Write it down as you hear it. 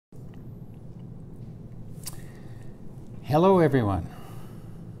Hello, everyone.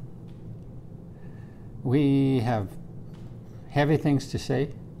 We have heavy things to say,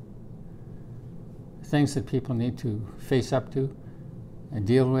 things that people need to face up to and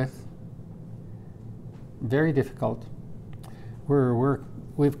deal with. Very difficult.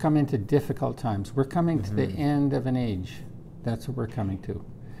 We've come into difficult times. We're coming to the end of an age. That's what we're coming to.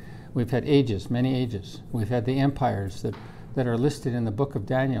 We've had ages, many ages. We've had the empires that are listed in the book of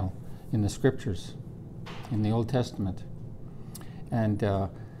Daniel, in the scriptures, in the Old Testament. And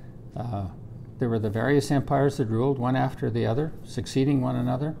there were the various empires that ruled one after the other, succeeding one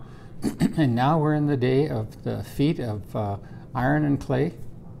another. And now we're in the day of the feet of iron and clay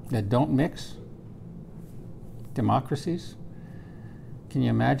that don't mix. Democracies. Can you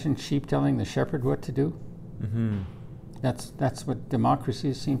imagine sheep telling the shepherd what to do? Mm-hmm. That's what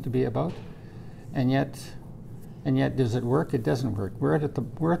democracies seem to be about. And yet does it work? It doesn't work. We're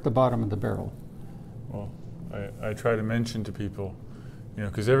at the bottom of the barrel. Well, I try to mention to people,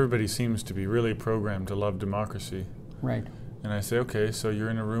 because everybody seems to be really programmed to love democracy. Right. And I say, okay, so you're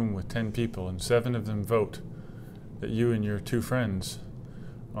in a room with 10 people and 7 of them vote that you and your 2 friends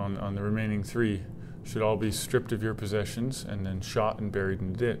on the remaining 3 should all be stripped of your possessions and then shot and buried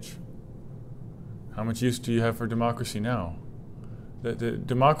in a ditch. How much use do you have for democracy now? The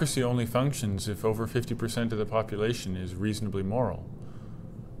democracy only functions if over 50% of the population is reasonably moral.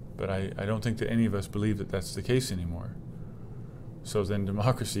 But I don't think that any of us believe that that's the case anymore. So then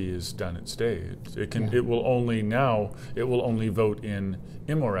democracy is done its day. It will only vote in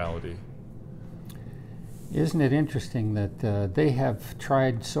immorality. Isn't it interesting that they have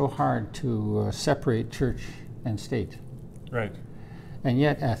tried so hard to separate church and state? Right. And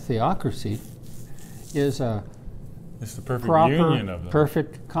yet a theocracy is it's the perfect proper, union of them.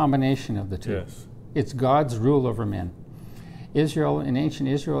 Perfect combination of the two. Yes. It's God's rule over men. Israel, in ancient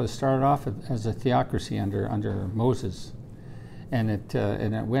Israel, it started off as a theocracy under Moses, and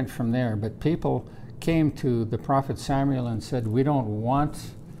it went from there. But people came to the prophet Samuel and said, "We don't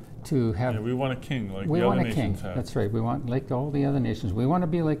want to have. We want a king like we the want other a king. nations have." That's right. We want like all the other nations. We want to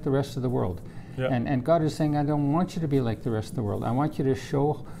be like the rest of the world. Yeah. And God is saying, "I don't want you to be like the rest of the world. I want you to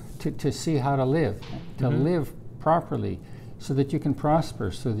show, to see how to live, to live properly, so that you can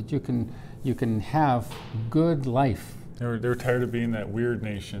prosper, so that you can have good life." They're tired of being that weird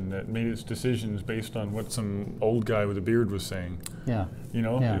nation that made its decisions based on what some old guy with a beard was saying. Yeah.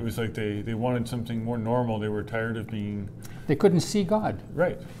 Yeah. It was like they wanted something more normal. They were tired of being... They couldn't see God.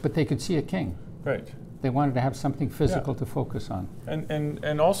 Right. But they could see a king. Right. They wanted to have something physical to focus on.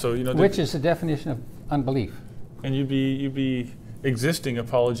 And also, which is the definition of unbelief. And you'd be existing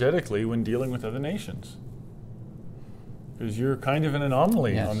apologetically when dealing with other nations. Because you're kind of an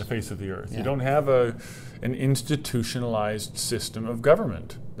anomaly on the face of the earth. Yeah. You don't have an institutionalized system of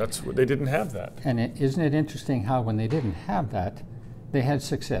government. That's what they didn't have that. And isn't it interesting how when they didn't have that, they had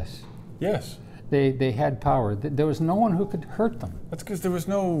success? Yes. They had power. There was no one who could hurt them. That's because there was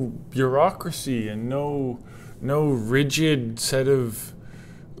no bureaucracy and no rigid set of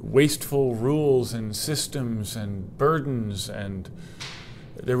wasteful rules and systems and burdens, and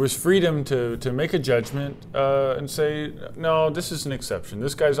there was freedom to make a judgment and say, no, this is an exception.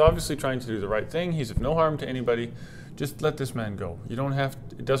 This guy's obviously trying to do the right thing. He's of no harm to anybody. Just let this man go.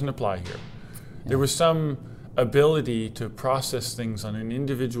 It doesn't apply here. Yeah. There was some ability to process things on an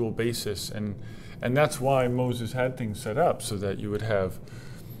individual basis, and that's why Moses had things set up so that you would have,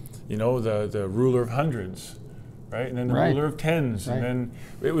 the ruler of hundreds, right? And then the ruler of tens. Right. And then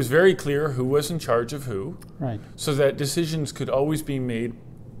it was very clear who was in charge of who. Right. So that decisions could always be made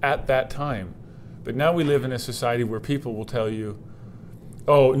at that time. But now we live in a society where people will tell you,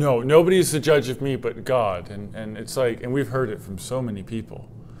 oh, no, nobody's the judge of me but God. And it's like, and we've heard it from so many people.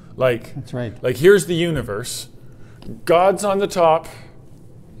 Like, that's right. Like, here's the universe. God's on the top.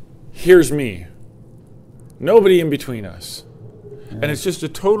 Here's me. Nobody in between us. Yeah. And it's just a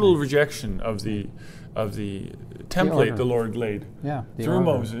total rejection of the template the Lord laid through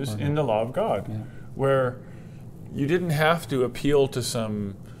Moses in the law of God, where you didn't have to appeal to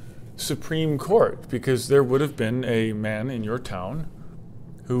some supreme court, because there would have been a man in your town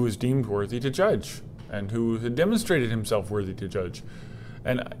who was deemed worthy to judge and who had demonstrated himself worthy to judge.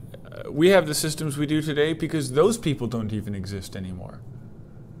 And we have the systems we do today because those people don't even exist anymore.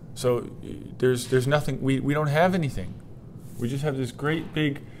 So there's nothing, we don't have anything. We just have this great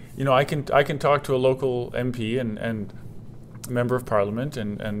big, I can talk to a local MP and member of parliament,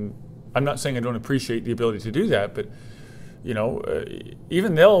 and I'm not saying I don't appreciate the ability to do that, but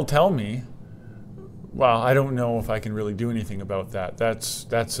even they'll tell me, well, I don't know if I can really do anything about that. That's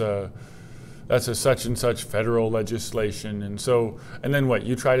that's a such and such federal legislation. And so, and then what?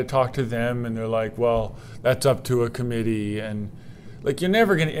 You try to talk to them and they're like, well, that's up to a committee. And like, you're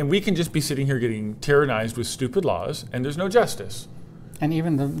never going to, and we can just be sitting here getting tyrannized with stupid laws and there's no justice. And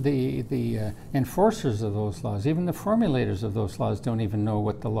even the enforcers of those laws, even the formulators of those laws don't even know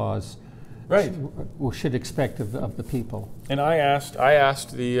what the laws Right. should expect of the people. And I asked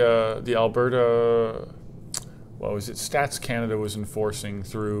the Alberta, what was it, Stats Canada was enforcing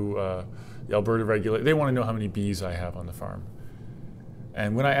through the Alberta regulator. They want to know how many bees I have on the farm.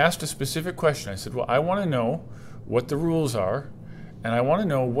 And when I asked a specific question, I said, well, I want to know what the rules are, and I want to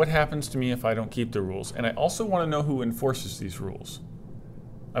know what happens to me if I don't keep the rules. And I also want to know who enforces these rules.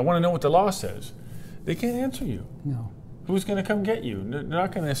 I want to know what the law says. They can't answer you. No. Who's going to come get you? They're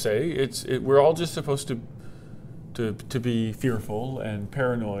not going to say. We're all just supposed to be fearful and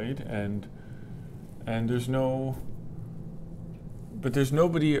paranoid, and there's nobody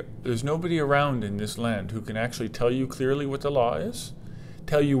around in this land who can actually tell you clearly what the law is,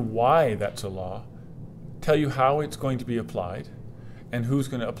 tell you why that's a law, tell you how it's going to be applied, and who's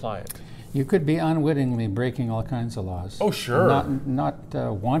going to apply it. You could be unwittingly breaking all kinds of laws. Oh, sure. Not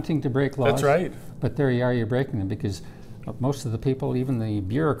wanting to break laws. That's right. But there you are, you're breaking them because most of the people, even the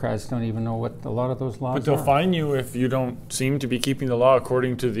bureaucrats, don't even know what a lot of those laws are. But they'll fine you if you don't seem to be keeping the law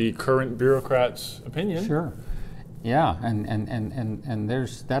according to the current bureaucrat's opinion. Sure. Yeah, and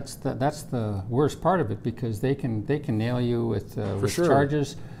that's the worst part of it because they can nail you with sure.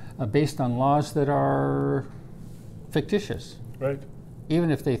 charges based on laws that are fictitious. Right.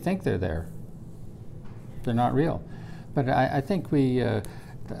 Even if they think they're there, they're not real. But I think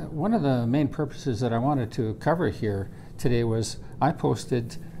one of the main purposes that I wanted to cover here today was I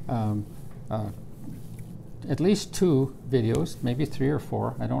posted at least 2 videos, maybe 3 or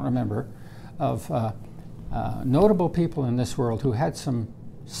 4, I don't remember, of notable people in this world who had some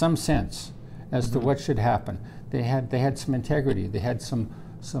sense as to what should happen. They had some integrity. They had some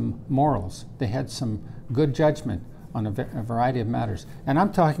morals. They had some good judgment on a variety of matters. And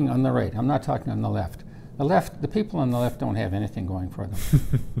I'm talking on the right. I'm not talking on the left. The people on the left don't have anything going for them.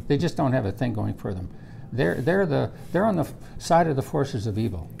 They just don't have a thing going for them. They're on the side of the forces of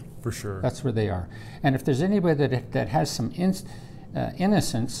evil. For sure. That's where they are. And if there's anybody that has some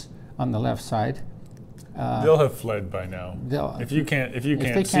innocence on the left side, they'll have fled by now. If you can't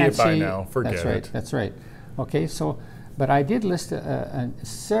see it by now, forget that's right, it. That's right. Okay, so, but I did list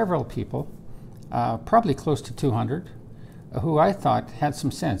several people, probably close to 200, who I thought had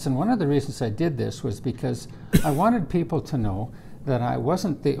some sense. And one of the reasons I did this was because I wanted people to know that I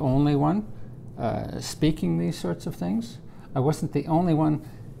wasn't the only one speaking these sorts of things. I wasn't the only one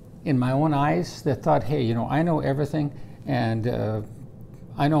in my own eyes that thought, hey, I know everything, and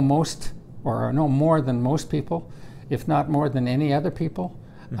I know most, or I know more than most people, if not more than any other people.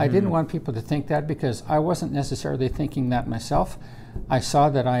 I didn't want people to think that because I wasn't necessarily thinking that myself. I saw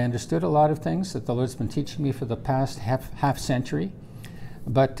that I understood a lot of things that the Lord's been teaching me for the past half century.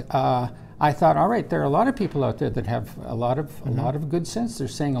 But I thought, all right, there are a lot of people out there that have a lot of good sense. They're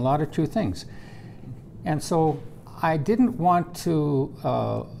saying a lot of true things. And so I didn't want to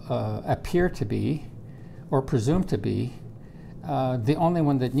appear to be or presume to be the only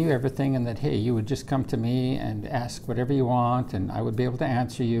one that knew everything, and that, hey, you would just come to me and ask whatever you want and I would be able to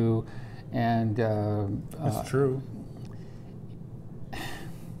answer you. And that's true.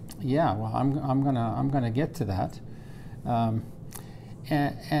 Yeah, well, I'm gonna get to that. And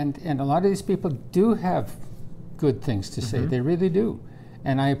a lot of these people do have good things to say. They really do.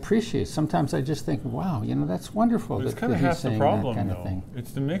 And I appreciate. Sometimes I just think, wow, that's wonderful. But it's that kind of he's half the saying problem, that kind though. of thing.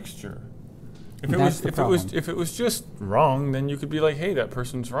 It's the mixture. If it was just wrong, then you could be like, hey, that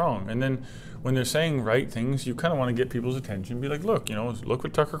person's wrong. And then when they're saying right things, you kind of want to get people's attention. Be like, look, look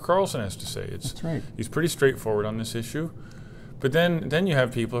what Tucker Carlson has to say. That's right. He's pretty straightforward on this issue. But then you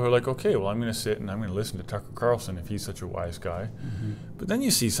have people who are like, okay, well, I'm going to sit and I'm going to listen to Tucker Carlson if he's such a wise guy. But then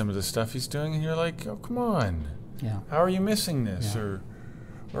you see some of the stuff he's doing and you're like, oh, come on. Yeah. How are you missing this? Yeah.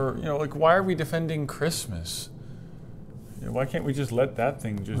 Or like, why are we defending Christmas? Why can't we just let that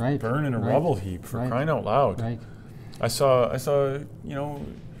thing just burn in a rubble heap for crying out loud? Right. I saw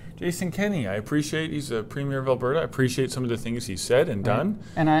Jason Kenney. I appreciate he's a premier of Alberta. I appreciate some of the things he said and done.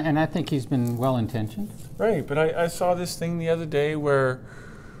 And I think he's been well intentioned. Right, but I saw this thing the other day where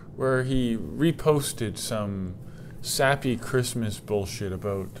he reposted some sappy Christmas bullshit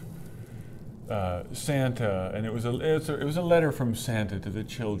about Santa, and it was a letter from Santa to the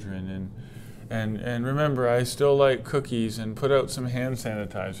children, and remember, I still like cookies, and put out some hand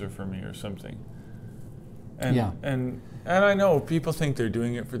sanitizer for me or something. And, Yeah. and I know people think they're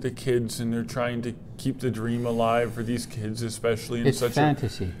doing it for the kids, and they're trying to keep the dream alive for these kids, especially in It's such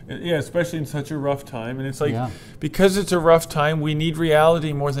fantasy. especially in such a rough time. And it's like, Yeah. because it's a rough time, we need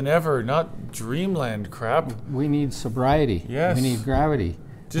reality more than ever, not dreamland crap. We need sobriety. Yes. We need gravity.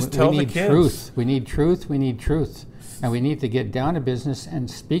 Just we tell the need kids. truth. We need truth. We need truth. And we need to get down to business and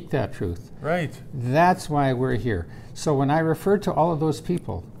speak that truth. Right. That's why we're here. So when I referred to all of those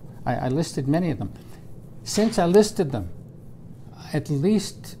people, I listed many of them. Since I listed them, at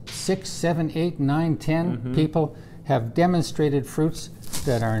least 6, 7, 8, 9, 10 people have demonstrated fruits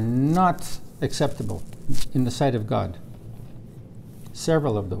that are not acceptable in the sight of God.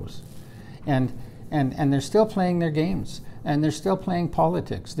 Several of those. And they're still playing their games. And they're still playing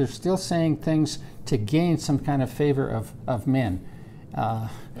politics. They're still saying things to gain some kind of favor of men.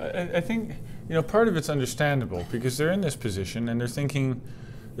 I think, part of it's understandable, because they're in this position and they're thinking,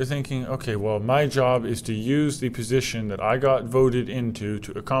 okay, well, my job is to use the position that I got voted into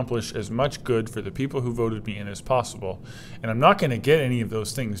to accomplish as much good for the people who voted me in as possible. And I'm not going to get any of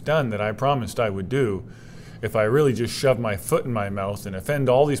those things done that I promised I would do if I really just shove my foot in my mouth and offend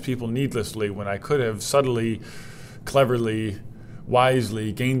all these people needlessly, when I could have subtly, cleverly,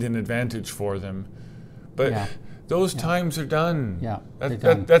 wisely gained an advantage for them. But those times are done. Yeah, they're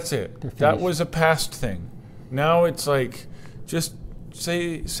done. That's it. They're That finished. was a past thing. Now it's like, just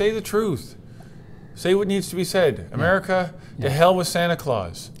say the truth. Say what needs to be said. America, to hell with Santa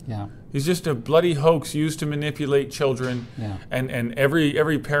Claus. Yeah. He's just a bloody hoax used to manipulate children. Yeah. And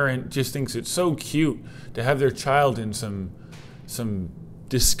every parent just thinks it's so cute to have their child in some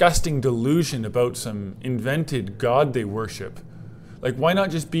disgusting delusion about some invented God they worship. Like, why not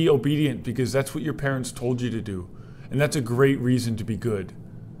just be obedient because that's what your parents told you to do? And that's a great reason to be good.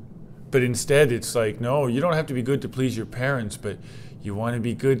 But instead, it's like, no, you don't have to be good to please your parents, but you want to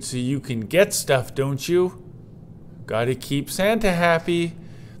be good so you can get stuff, don't you? Got to keep Santa happy.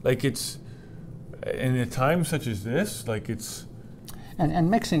 Like, it's, in a time such as this, like, it's...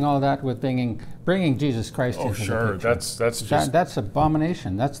 And mixing all that with bringing Jesus Christ Oh, into the sure, picture. that's just... That's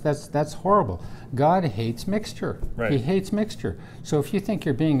abomination. That's horrible. God hates mixture. Right. He hates mixture. So if you think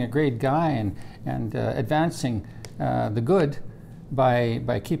you're being a great guy and advancing the good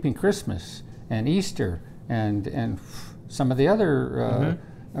by keeping Christmas and Easter and some of the other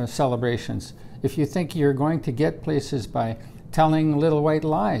celebrations, if you think you're going to get places by telling little white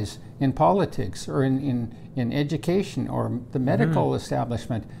lies in politics or in education or the medical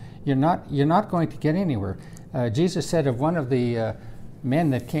establishment, you're not going to get anywhere. Jesus said of one of the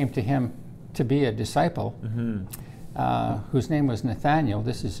men that came to him to be a disciple, whose name was Nathanael.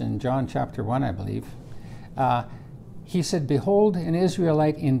 This is in John chapter 1, I believe. He said, "Behold, an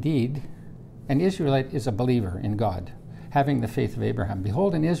Israelite indeed." An Israelite is a believer in God, having the faith of Abraham.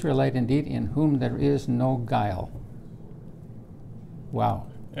 "Behold, an Israelite indeed, in whom there is no guile." Wow.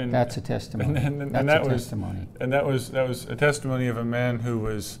 And that's a testimony. And that's that a was testimony. And that was a testimony of a man who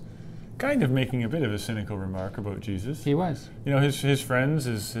was kind of making a bit of a cynical remark about Jesus. He was. His friends,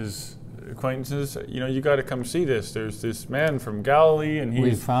 his acquaintances, you got to come see this. There's this man from Galilee, and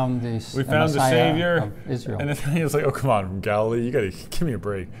We found the the Savior of Israel. And Nathaniel's like, "Oh, come on, from Galilee, you got to give me a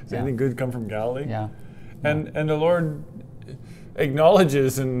break. Does anything good come from Galilee?" Yeah. And the Lord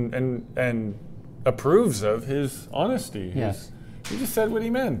acknowledges and approves of his honesty. Yes. He just said what he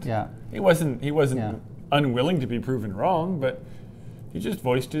meant. Yeah. He wasn't Yeah. unwilling to be proven wrong, but he just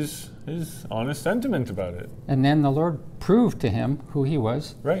voiced his honest sentiment about it. And then the Lord proved to him who he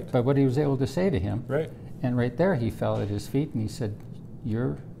was Right. by what he was able to say to him. Right. And right there he fell at his feet and he said,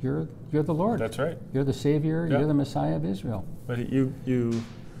 You're the Lord. That's right. You're the Savior. Yeah. You're the Messiah of Israel. But you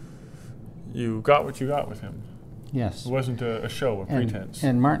got what you got with him. Yes. It wasn't a show, a pretense.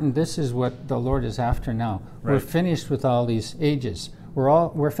 And Martin, this is what the Lord is after now. We're Right. finished with all these ages.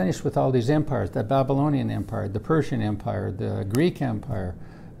 We're finished with all these empires: the Babylonian Empire, the Persian Empire, the Greek Empire,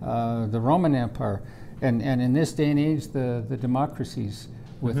 the Roman Empire, and in this day and age, the democracies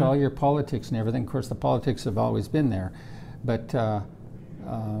with all your politics and everything. Of course, the politics have always been there, but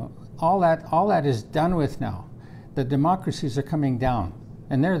all that is done with now. The democracies are coming down,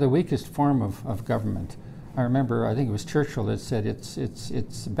 and they're the weakest form of government. I remember, I think it was Churchill that said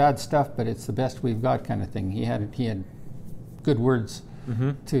it's bad stuff, but it's the best we've got, kind of thing. He had good words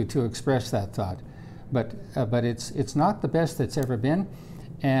to express that thought, but it's not the best that's ever been,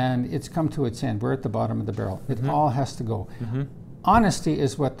 and it's come to its end. We're at the bottom of the barrel. It all has to go. Honesty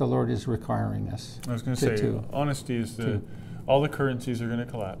is what the Lord is requiring us. I was going to say, honesty is all the currencies are going to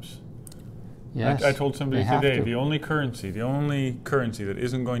collapse. Yes, I told somebody they have today, to. the only currency that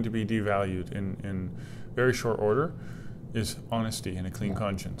isn't going to be devalued in very short order is honesty and a clean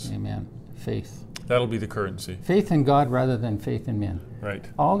conscience. Amen. Faith. That'll be the currency. Faith in God rather than faith in men. Right.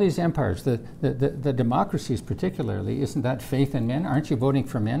 All these empires, the democracies particularly, isn't that faith in men? Aren't you voting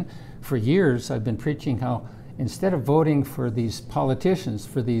for men? For years I've been preaching how instead of voting for these politicians,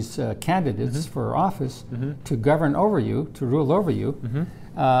 for these candidates for office to govern over you, to rule over you,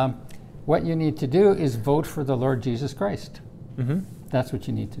 what you need to do is vote for the Lord Jesus Christ. That's what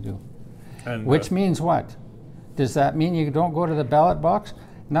you need to do. And, Which means what? Does that mean you don't go to the ballot box?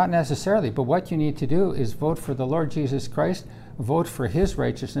 Not necessarily, but what you need to do is vote for the Lord Jesus Christ, vote for His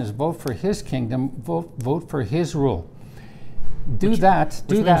righteousness, vote for His kingdom, vote for His rule. Which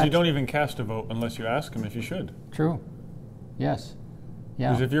means you don't even cast a vote unless you ask Him if you should. True. Yes. Yeah.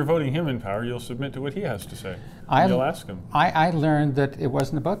 Because if you're voting Him in power, you'll submit to what He has to say. You'll ask Him. I learned that it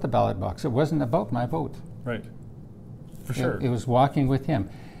wasn't about the ballot box. It wasn't about my vote. Right. For sure. It was walking with Him.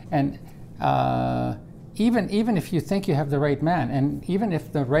 And even if you think you have the right man, and even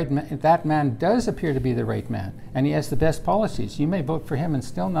if that man does appear to be the right man, and he has the best policies, you may vote for him and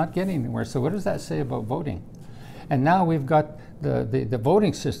still not get anywhere. So what does that say about voting? And now we've got the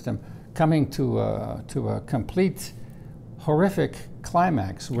voting system coming to a complete horrific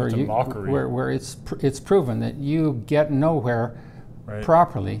climax where it's proven that you get nowhere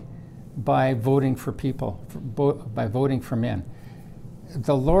properly by voting for people, by voting for men.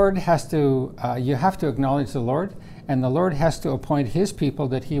 The Lord has to, you have to acknowledge the Lord, and the Lord has to appoint His people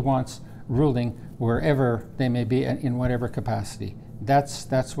that He wants ruling wherever they may be in whatever capacity.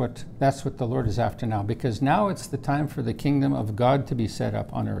 That's what the Lord is after now, because now it's the time for the kingdom of God to be set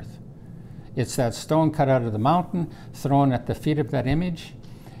up on earth. It's that stone cut out of the mountain, thrown at the feet of that image.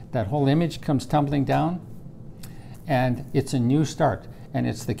 That whole image comes tumbling down, and it's a new start. And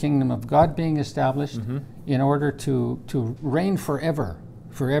it's the kingdom of God being established in order to reign forever.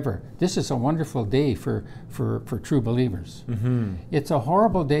 This is a wonderful day for true believers. It's a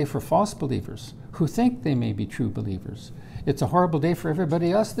horrible day for false believers who think they may be true believers. It's a horrible day for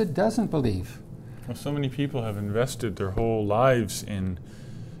everybody else that doesn't believe. Well, so many people have invested their whole lives in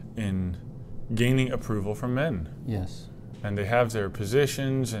gaining approval from men. Yes. And they have their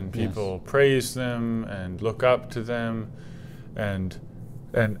positions, and people praise them and look up to them, and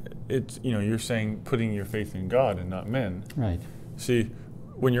it's, you're saying putting your faith in God and not men. Right. See,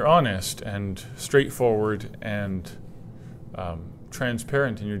 when you're honest and straightforward and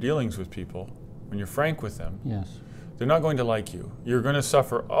transparent in your dealings with people, when you're frank with them, they're not going to like you. You're going to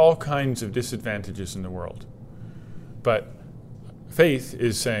suffer all kinds of disadvantages in the world. But faith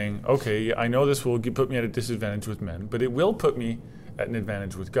is saying, okay, I know this will put me at a disadvantage with men, but it will put me at an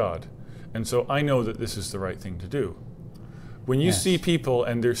advantage with God. And so I know that this is the right thing to do. When you see people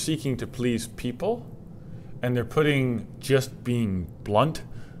and they're seeking to please people, and they're putting just being blunt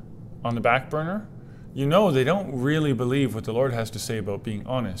on the back burner, you know they don't really believe what the Lord has to say about being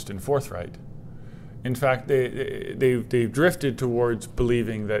honest and forthright. In fact, they've drifted towards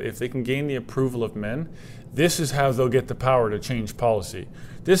believing that if they can gain the approval of men, this is how they'll get the power to change policy.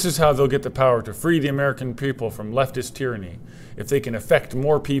 This is how they'll get the power to free the American people from leftist tyranny. If they can affect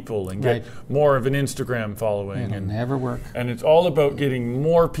more people and get more of an Instagram following. It'll never work. And it's all about getting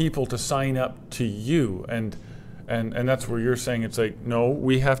more people to sign up to you. And that's where you're saying it's like, no,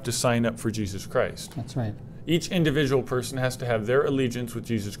 we have to sign up for Jesus Christ. That's right. Each individual person has to have their allegiance with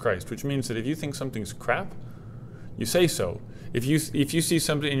Jesus Christ, which means that if you think something's crap, you say so. If you see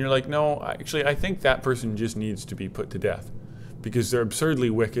somebody and you're like, no, actually, I think that person just needs to be put to death because they're absurdly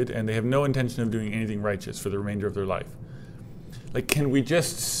wicked and they have no intention of doing anything righteous for the remainder of their life. Like, can we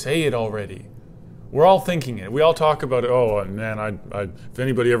just say it already? We're all thinking it. We all talk about it. Oh, man, if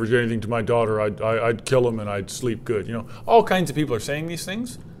anybody ever did anything to my daughter, I'd kill him and I'd sleep good. All kinds of people are saying these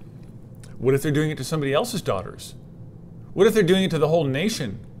things. What if they're doing it to somebody else's daughters? What if they're doing it to the whole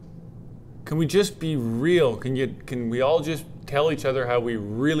nation? Can we just be real? Can we all just tell each other how we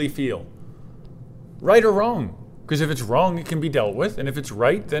really feel? Right or wrong? Because if it's wrong, it can be dealt with. And if it's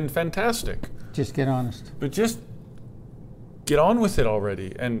right, then fantastic. Just get honest. But just get on with it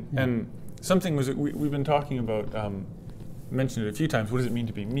already. And something was we've been talking about, mentioned it a few times, what does it mean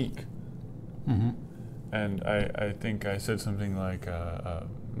to be meek? And I think I said something like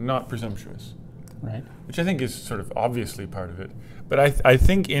not presumptuous. Right. Which I think is sort of obviously part of it. But I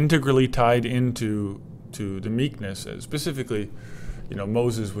think integrally tied into the meekness, specifically,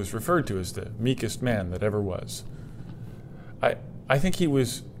 Moses was referred to as the meekest man that ever was. I think he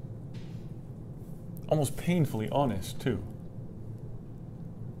was almost painfully honest too.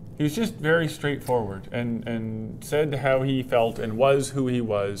 He was just very straightforward and said how he felt and was who he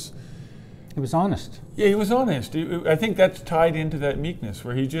was. He was honest. Yeah, he was honest. I think that's tied into that meekness,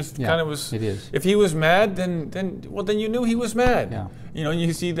 where he just Yeah, kind of was. it is. If he was mad, then you knew he was mad. Yeah. You know,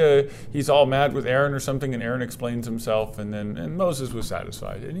 you see he's all mad with Aaron or something, and Aaron explains himself, and Moses was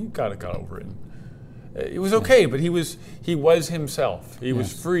satisfied, and he got over it. It was okay, but he was himself. He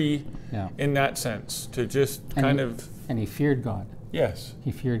was free Yeah. in that sense to just And he feared God. Yes.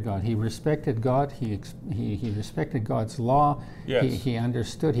 He feared God. He respected God. He respected God's law. Yes. He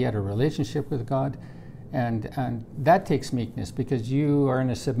understood. He had a relationship with God, and that takes meekness, because you are in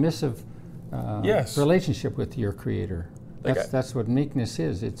a submissive Yes. relationship with your Creator. That's what meekness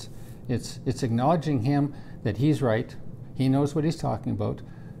is. It's acknowledging Him, that He's right. He knows what He's talking about.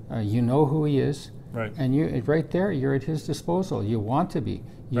 You know who He is, Right. and you right there, you're at His disposal. You want to be.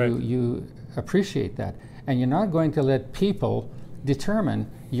 You appreciate that, and you're not going to let people determine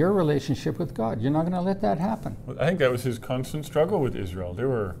your relationship with God. You're not going to let that happen. Well, I think that was his constant struggle with Israel. They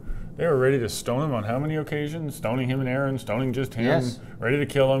were ready to stone him on how many occasions? Stoning him and Aaron, stoning just him, Yes. ready to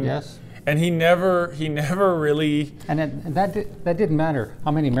kill him. Yes. And he never really. And that didn't matter how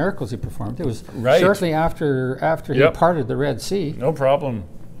many miracles he performed. It was Right. shortly after he Yep. parted the Red Sea No problem.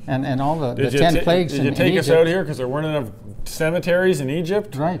 and all the Did 10 plagues Did you in take us Egypt. out here because there weren't enough cemeteries in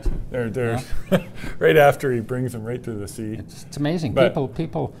Egypt? Right. They're right after he brings them right through the sea. It's amazing. But-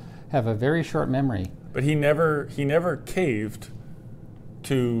 People have a very short memory. But he never caved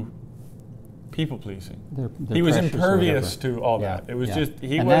to people pleasing. Their He was pressures or impervious whatever. to all Yeah, that. It was yeah. just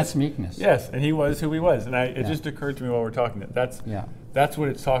he And was. that's meekness. Yes, and he was who he was, and it Yeah. just occurred to me while we're talking that Yeah. that's what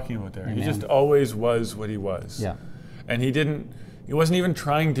it's talking about there. He Amen. just always was what he was. Yeah. And he wasn't even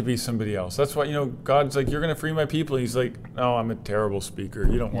trying to be somebody else. That's why, God's like, you're going to free my people. He's like, no, I'm a terrible speaker.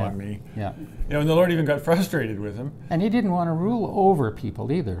 You don't want me. Yeah. And the Lord even got frustrated with him. And he didn't want to rule over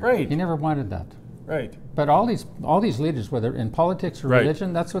people either. Right. He never wanted that. Right. But all these leaders, whether in politics or Right.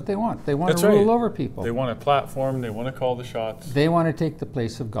 religion, that's what they want. They want That's to rule right. over people. They want a platform. They want to call the shots. They want to take the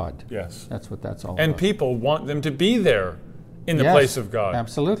place of God. Yes. That's what that's all And about. people want them to be there in the Yes, place of God.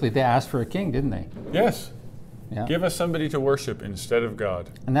 Absolutely. They asked for a king, didn't they? Yes. Yeah. Give us somebody to worship instead of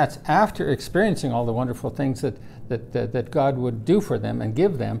God. And that's after experiencing all the wonderful things that God would do for them and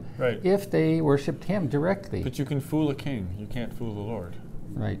give them Right. if they worshiped Him directly. But you can fool a king. You can't fool the Lord.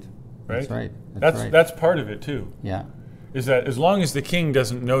 Right. Right? That's right. That's right. That's part of it too. Yeah. Is that as long as the king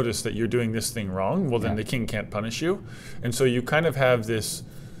doesn't notice that you're doing this thing wrong, well, then Yeah. the king can't punish you. And so you kind of have this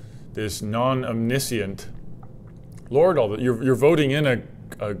non-omniscient Lord. You're voting in a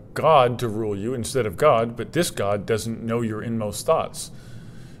God to rule you instead of God, but this God doesn't know your inmost thoughts.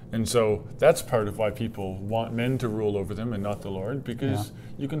 And so that's part of why people want men to rule over them and not the Lord, because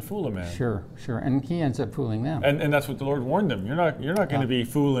you can fool a man. Sure. And He ends up fooling them. And that's what the Lord warned them. You're not going to be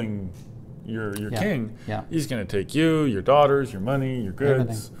fooling your king. Yeah. He's going to take you, your daughters, your money, your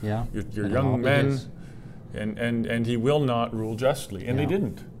goods, Everything. Yeah. your And all young of men, his. and he will not rule justly. And they Yeah.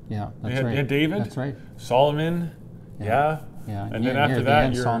 didn't. Yeah. They That's had, right. they had David, That's right. Solomon, Yeah. and then near after the that,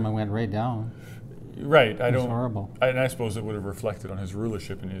 end, you're Solomon went right down. right. It was horrible. And I suppose it would have reflected on his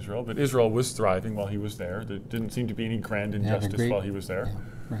rulership in Israel. But Israel was thriving while he was there. There didn't seem to be any grand They had a injustice great- while he was there.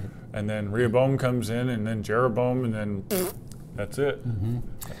 Yeah. Right. And then Rehoboam comes in, and then Jeroboam, and then that's it.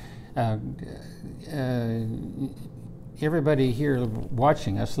 Everybody here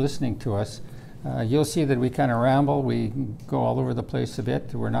watching us, listening to us, you'll see that we kind of ramble. We go all over the place a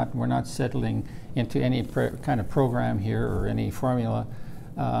bit. We're not settling into any kind of program here or any formula.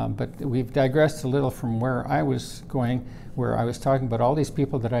 But we've digressed a little from where I was going, where I was talking about all these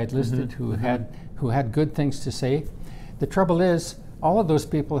people that I had listed who had good things to say. The trouble is, all of those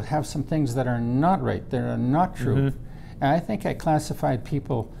people have some things that are not right. That are not true. And I think I classified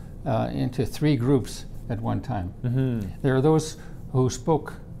people into three groups at one time. There are those who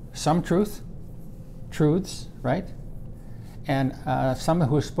spoke some truths, right? And some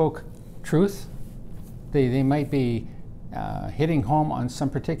who spoke truth, they might be hitting home on some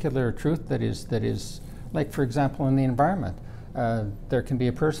particular truth that is like, for example, in the environment. There can be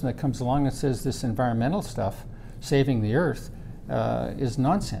a person that comes along and says this environmental stuff, saving the earth, is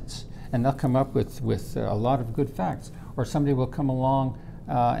nonsense. And they'll come up with a lot of good facts. Or somebody will come along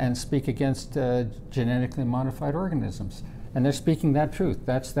and speak against genetically modified organisms. And they're speaking that truth.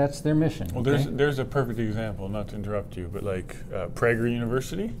 That's their mission. Well, okay? there's a perfect example, not to interrupt you, but like Prager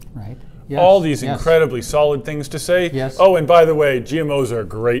University. Right. Yes, All these yes. incredibly solid things to say. Yes. Oh, and by the way, GMOs are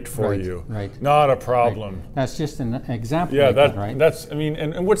great for Right, you. right. Not a problem. That's just an example. Yeah, like that, right? that's, I mean,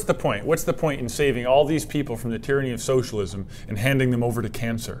 and what's the point? What's the point in saving all these people from the tyranny of socialism and handing them over to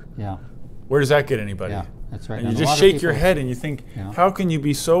cancer? Yeah. Where does that get anybody? Yeah, that's right. And you And a lot just of shake your people- head and you think, Yeah. how can you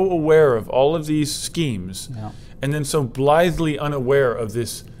be so aware of all of these schemes Yeah. and then so blithely unaware of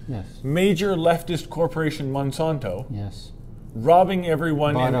this Yes. Major leftist corporation Monsanto Yes. robbing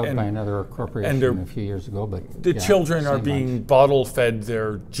everyone, Bought out and by another corporation a few years ago, but the yeah, children are same being bunch. bottle fed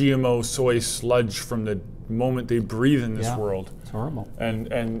their GMO soy sludge from the moment they breathe in this Yeah. world. It's horrible.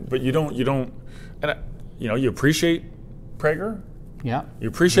 But you don't, and you appreciate Prager. Yeah. You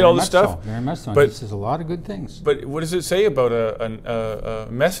appreciate Very all this much stuff. So, very much so. but- He says a lot of good things. But what does it say about a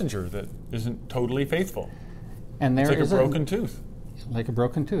messenger that isn't totally faithful? And there It's like a is broken tooth. like a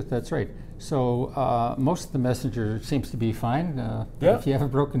broken tooth. That's right. So most of the messenger seems to be fine. But Yeah. if you have a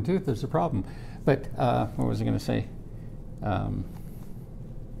broken tooth, there's a problem. But what was I going to say?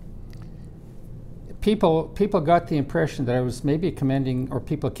 People got the impression that I was maybe commending, or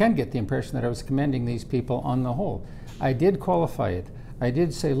people can get the impression that I was commending these people on the whole. I did qualify it. I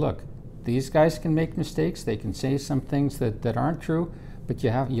did say, look, these guys can make mistakes. They can say some things that aren't true, but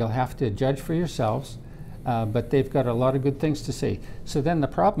you'll have to judge for yourselves. But they've got a lot of good things to say. So then the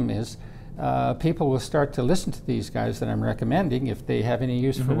problem is, people will start to listen to these guys that I'm recommending if they have any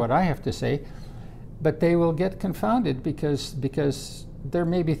use for what I have to say, but they will get confounded because there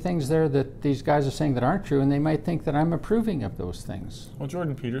may be things there that these guys are saying that aren't true, and they might think that I'm approving of those things. Well,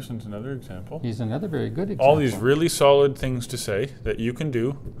 Jordan Peterson's another example. He's another very good example. All these really solid things to say that you can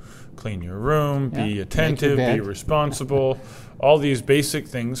do: clean your room, Yeah. be Make your attentive, be bed. responsible. All these basic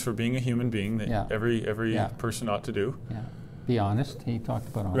things for being a human being that Yeah. every Yeah. person ought to do. Yeah. Be honest. He talked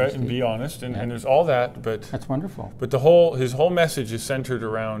about honesty. Right, and be honest, and, Yeah. and there's all that, but That's wonderful. his whole message is centered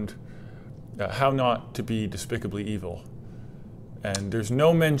around how not to be despicably evil, and there's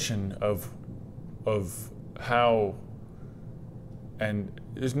no mention of how, and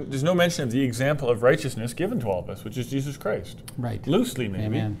there's no mention of the example of righteousness given to all of us, which is Jesus Christ. Right. Loosely, maybe,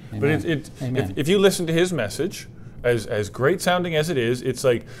 Amen. but Amen. Amen. if you listen to his message, as great sounding as it is, it's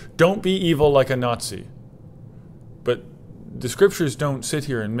like, don't be evil like a Nazi. But the scriptures don't sit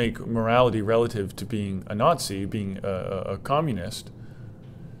here and make morality relative to being a Nazi, being a communist.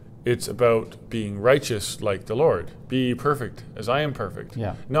 It's about being righteous like the Lord. Be ye perfect as I am perfect.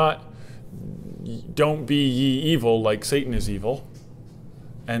 Yeah. Not don't be ye evil like Satan is evil.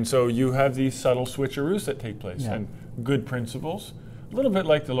 And so you have these subtle switcheroos that take place, Yeah. and good principles. A little bit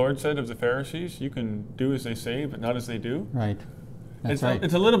like the Lord said of the Pharisees, you can do as they say, but not as they do. Right. That's It's, right.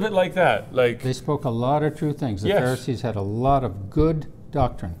 it's a little bit like that. Like, They spoke a lot of true things. The Yes. Pharisees had a lot of good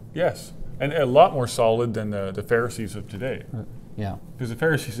doctrine. yes, and a lot more solid than the Pharisees of today. Yeah. Because the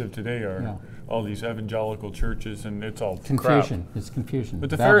Pharisees of today are Yeah. all these evangelical churches, and it's all Confusion. crap. It's confusion. But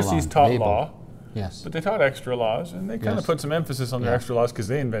the Babylon, Pharisees taught Babel. law, Yes. but they taught extra laws, and they kind of Yes. put some emphasis on their Yeah. extra laws because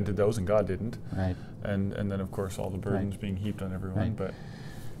they invented those and God didn't. Right. And then, of course, all the burdens being heaped on everyone. Right. But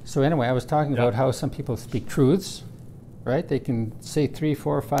So anyway, I was talking Yeah. about how some people speak truths, right? They can say 3,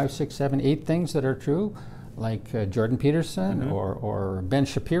 4, 5, 6, 7, 8 things that are true, like Jordan Peterson Mhm. or Ben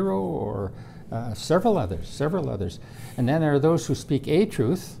Shapiro or several others. And then there are those who speak a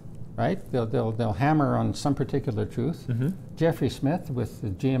truth, right? They'll hammer on some particular truth. Mhm. Jeffrey Smith with the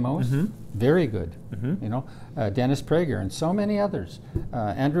GMOs, Mhm. very good. Mhm. You know, Dennis Prager and so many others,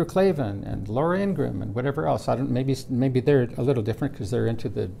 Andrew Clavin and Laura Ingram and whatever else. I don't. Maybe they're a little different because they're into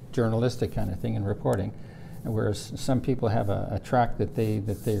the journalistic kind of thing and reporting, whereas some people have a track that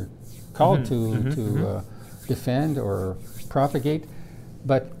they're called to defend or propagate.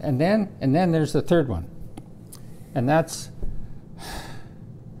 But and then there's the third one, and that's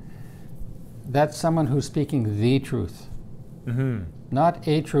someone who's speaking the truth. Mhm. Not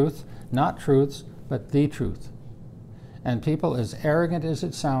a truth, not truths, but the truth. And people, as arrogant as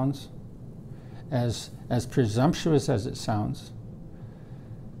it sounds, as presumptuous as it sounds,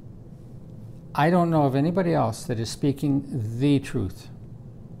 I don't know of anybody else that is speaking the truth.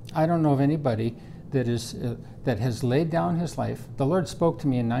 I don't know of anybody that has laid down his life. The Lord spoke to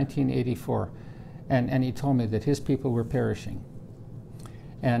me in 1984, and He told me that His people were perishing.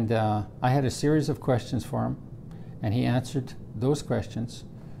 And I had a series of questions for Him, and He answered those questions.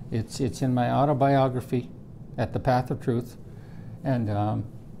 It's in my autobiography, At the Path of Truth, and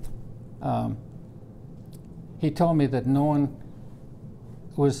He told me that no one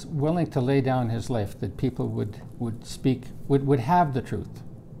was willing to lay down his life, that people would speak, would have the truth,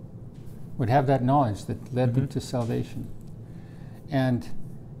 would have that knowledge that led them to salvation. And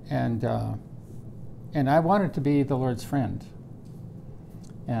I wanted to be the Lord's friend.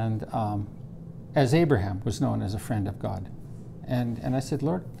 And as Abraham was known as a friend of God. And I said,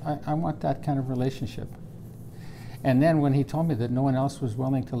 Lord, I want that kind of relationship. And then when He told me that no one else was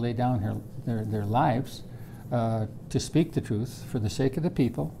willing to lay down their lives to speak the truth for the sake of the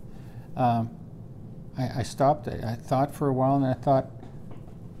people, I stopped. I thought for a while, and I thought,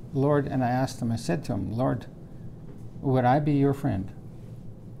 Lord, and I asked Him, I said to Him, Lord, would I be your friend?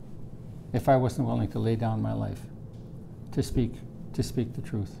 if I wasn't willing to lay down my life to speak the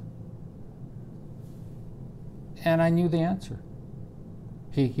truth? And I knew the answer.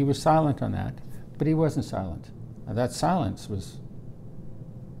 He was silent on that, but he wasn't silent. That silence was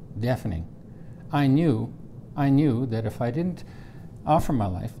deafening. I knew that if I didn't offer my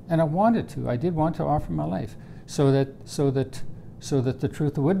life, and I did want to offer my life, so that the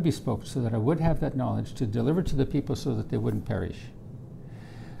truth would be spoken, so that I would have that knowledge to deliver to the people so that they wouldn't perish.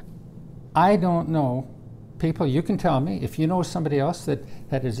 I don't know, people, you can tell me, if you know somebody else that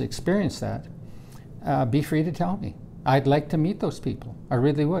has experienced that, be free to tell me. I'd like to meet those people, I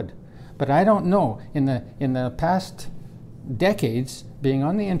really would. But I don't know, in the past decades, being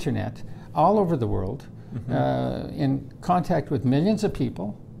on the internet, all over the world, in contact with millions of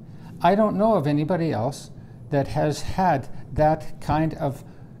people, I don't know of anybody else that has had that kind of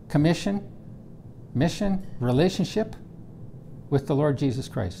mission, relationship with the Lord Jesus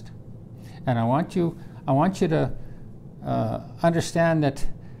Christ. And I want you to understand that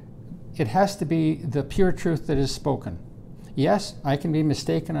it has to be the pure truth that is spoken. Yes, I can be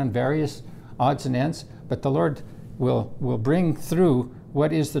mistaken on various odds and ends, but the Lord will bring through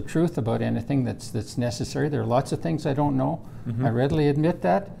what is the truth about anything that's necessary. There are lots of things I don't know. I readily admit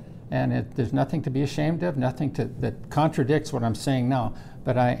that, and there's nothing to be ashamed of, nothing that contradicts what I'm saying now.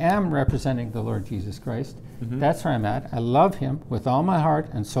 But I am representing the Lord Jesus Christ. That's where I'm at. I love Him with all my heart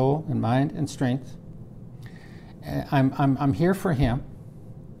and soul and mind and strength. I'm here for Him,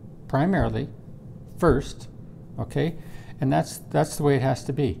 primarily, first, okay? And that's the way it has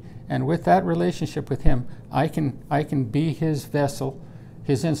to be. And with that relationship with Him, I can be His vessel,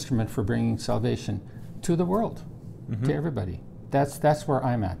 His instrument for bringing salvation to the world, to everybody. That's where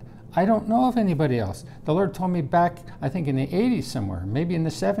I'm at. I don't know of anybody else. The Lord told me back, I think in the 80s somewhere, maybe in the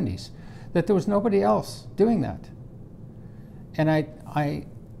 70s, that there was nobody else doing that. And I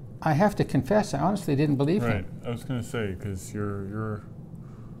have to confess, I honestly didn't believe Him. Right. I was going to say, because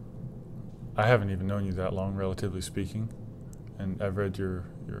I haven't even known you that long, relatively speaking. And I've read your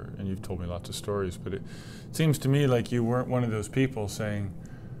and you've told me lots of stories, but it seems to me like you weren't one of those people saying,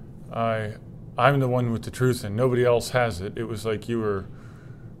 I'm the one with the truth and nobody else has it. It was like you were,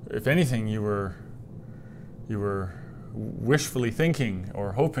 if anything, you were wishfully thinking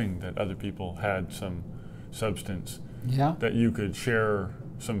or hoping that other people had some substance that you could share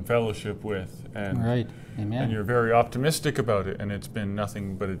some fellowship with. And, right. Amen. And you're very optimistic about it, and it's been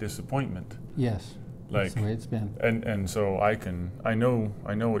nothing but a disappointment. Yes. That's the way it's been. And so I know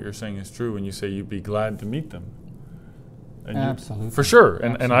what you're saying is true when you say you'd be glad to meet them. And absolutely. For sure.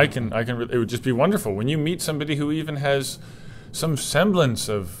 Absolutely. And I can it would just be wonderful when you meet somebody who even has some semblance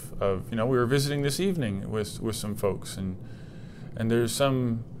of we were visiting this evening with some folks, and there's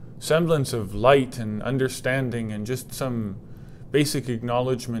some semblance of light and understanding and just some basic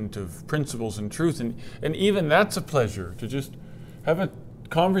acknowledgement of principles and truth, and even that's a pleasure, to just have a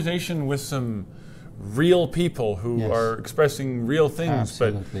conversation with some real people who are expressing real things.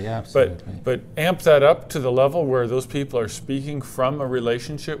 Absolutely. But amp that up to the level where those people are speaking from a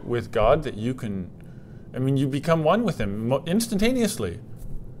relationship with God that you become one with Him instantaneously.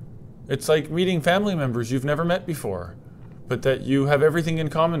 It's like meeting family members you've never met before, but that you have everything in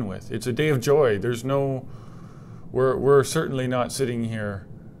common with. It's a day of joy. We're certainly not sitting here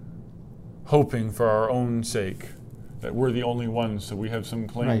hoping for our own sake that we're the only ones, so we have some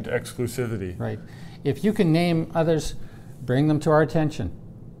claim to exclusivity. Right. If you can name others, bring them to our attention,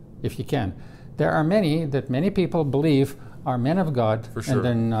 if you can. There are many that many people believe are men of God, and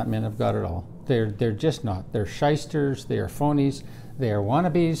they're not men of God at all. They're just not. They're shysters, they are phonies, they are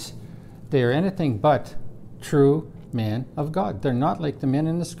wannabes, they are anything but true men of God. They're not like the men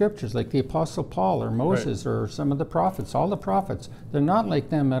in the scriptures, like the Apostle Paul or Moses or some of the prophets, all the prophets. They're not like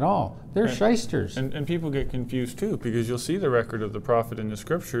them at all. They're shysters. And people get confused too, because you'll see the record of the prophet in the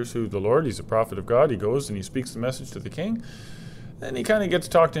scriptures who the Lord, he's a prophet of God, he goes and he speaks the message to the king. Then he kind of gets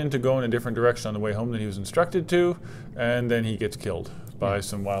talked into going a different direction on the way home than he was instructed to, and then he gets killed by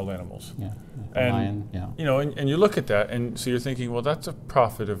some wild animals. Yeah. And, lion, and you look at that, and so you're thinking, well, that's a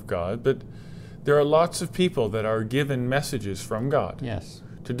prophet of God, but there are lots of people that are given messages from God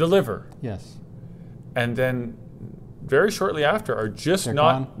to deliver. Yes. And then very shortly after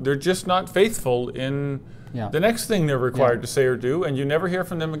they're just not faithful in the next thing they're required to say or do, and you never hear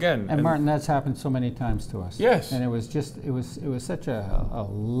from them again. And Martin, that's happened so many times to us. Yes. And it was such a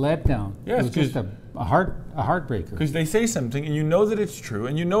letdown. Yes, it was just a heartbreaker. Because they say something and you know that it's true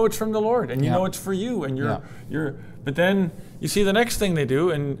and you know it's from the Lord and you know it's for you, and you're but then you see the next thing they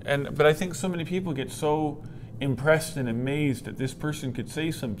do, but I think so many people get so impressed and amazed that this person could say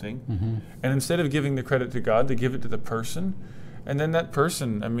something, and instead of giving the credit to God, they give it to the person, And then that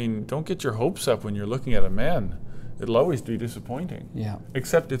person, I mean, don't get your hopes up when you're looking at a man. It'll always be disappointing. Yeah.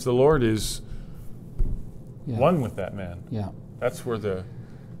 Except if the Lord is Yeah. one with that man. Yeah. That's where the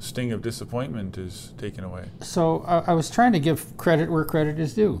sting of disappointment is taken away. So I was trying to give credit where credit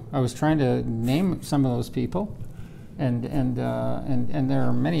is due. I was trying to name some of those people, and there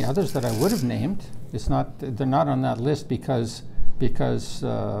are many others that I would have named. It's not, they're not on that list because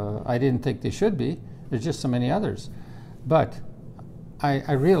I didn't think they should be. There's just so many others. But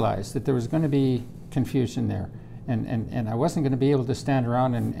I realized that there was going to be confusion there, and I wasn't going to be able to stand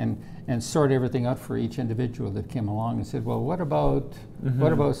around and sort everything out for each individual that came along and said, well, what about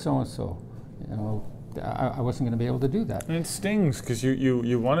so and so? You know, I wasn't going to be able to do that. And it stings because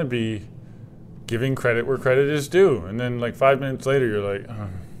you want to be giving credit where credit is due, and then like 5 minutes later you're like, oh,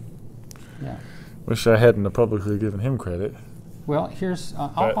 Yeah. wish I hadn't have publicly given him credit. Well, here's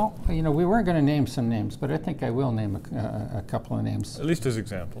you know, we weren't going to name some names, but I think I will name a couple of names. At least as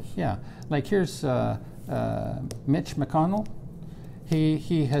examples. Yeah, like here's Mitch McConnell.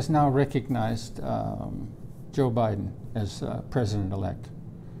 He has now recognized Joe Biden as president-elect.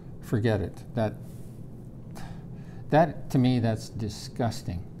 Forget it. That to me, that's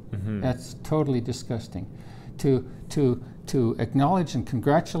disgusting. Mm-hmm. That's totally disgusting. To acknowledge and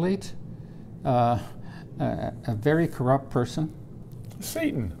congratulate a very corrupt person.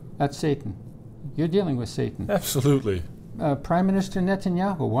 Satan. That's Satan. You're dealing with Satan. Absolutely. Prime Minister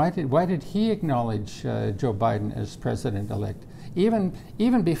Netanyahu, why did he acknowledge Joe Biden as president-elect?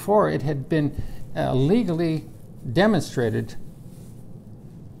 Even before it had been legally demonstrated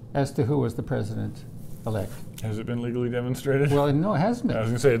as to who was the president-elect. Has it been legally demonstrated? Well, no, it hasn't been. I was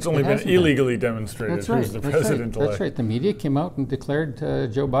going to say, it's only been illegally demonstrated That's right. who's the president-elect. That's right. The media came out and declared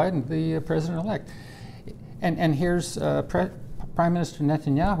Joe Biden the president-elect. And here's Prime Minister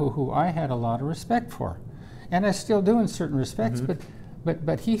Netanyahu, who I had a lot of respect for. And I still do in certain respects,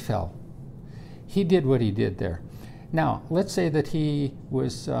 but he fell. He did what he did there. Now, let's say that he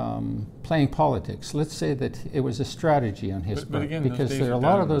was playing politics. Let's say that it was a strategy on his part, again, because there are a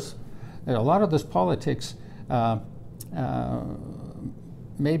lot of those politics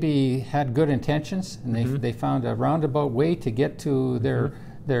maybe had good intentions, and they found a roundabout way to get to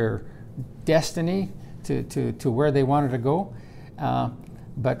their destiny, to where they wanted to go.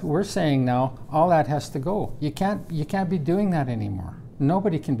 But we're saying now all that has to go. You can't be doing that anymore.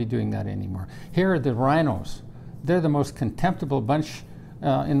 Nobody can be doing that anymore. Here are the rhinos. They're the most contemptible bunch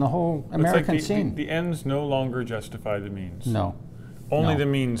in the whole American scene. The ends no longer justify the means. No. Only No. the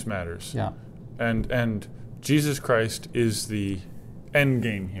means matters. Yeah. And Jesus Christ is the end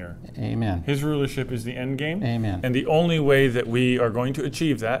game here. Amen. His rulership is the end game. Amen. And the only way that we are going to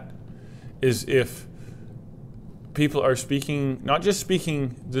achieve that is if people are speaking, not just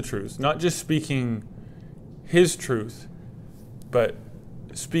speaking the truth, not just speaking His truth, but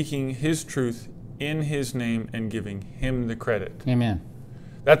speaking His truth in His name and giving Him the credit. Amen.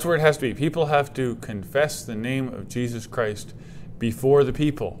 That's where it has to be. People have to confess the name of Jesus Christ before the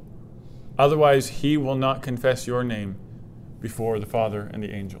people. Otherwise, He will not confess your name before the Father and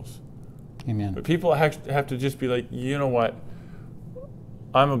the angels. Amen. But people have to just be like, you know what?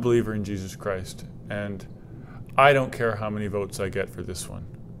 I'm a believer in Jesus Christ, and I don't care how many votes I get for this one.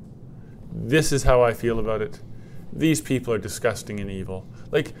 This is how I feel about it. These people are disgusting and evil.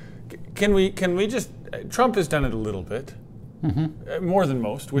 Like, can we just? Trump has done it a little bit, more than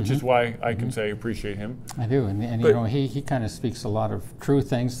most, which is why I can say appreciate him. I do, and you know, he kind of speaks a lot of true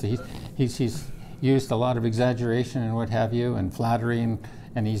things. He's used a lot of exaggeration and what have you, and flattery,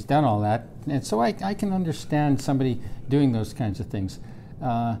 and he's done all that. And so I can understand somebody doing those kinds of things.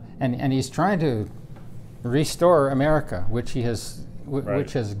 And he's trying to restore America, which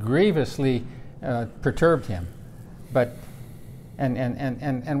which has grievously perturbed him. But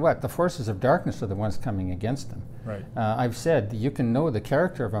and what the forces of darkness are the ones coming against him. Right. I've said you can know the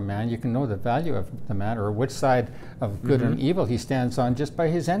character of a man, you can know the value of the man, or which side of good and evil he stands on, just by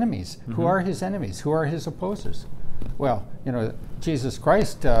his enemies. Who are his enemies? Who are his opposers? Well, you know, Jesus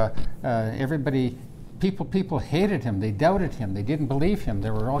Christ. People hated him. They doubted him. They didn't believe him.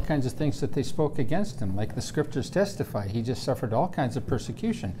 There were all kinds of things that they spoke against him, like the scriptures testify. He just suffered all kinds of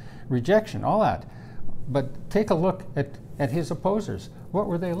persecution, rejection, all that. But take a look at his opposers. What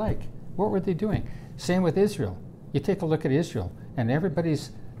were they like? What were they doing? Same with Israel. You take a look at Israel, and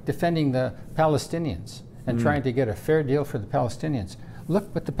everybody's defending the Palestinians and trying to get a fair deal for the Palestinians.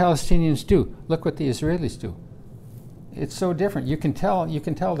 Look what the Palestinians do. Look what the Israelis do. It's so different. You can tell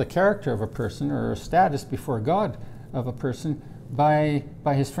the character of a person, or a status before God of a person, by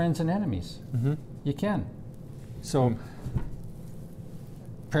his friends and enemies. You can. So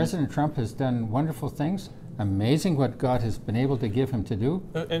President Trump has done wonderful things. Amazing what God has been able to give him to do.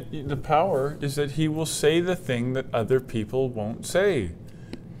 And the power is that he will say the thing that other people won't say.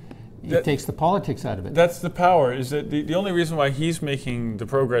 It takes the politics out of it. That's the power, is that the only reason why he's making the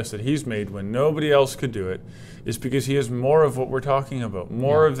progress that he's made when nobody else could do it is because he has more of what we're talking about.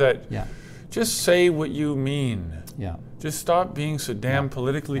 More of that, just say what you mean. Yeah. Just stop being so damn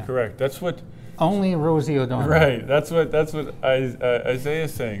politically correct. That's what... Only Rosie O'Donnell. Right. That's what Isaiah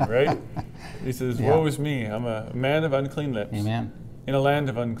is saying, right? He says, woe is me. I'm a man of unclean lips. Amen. In a land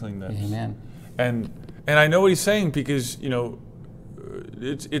of unclean lips. Amen. And I know what he's saying because,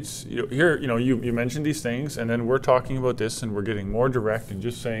 it's here, you mentioned these things, and then we're talking about this, and we're getting more direct and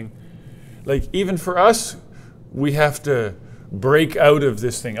just saying, like, even for us, we have to break out of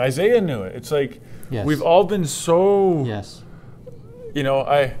this thing. Isaiah knew it. It's like we've all been so,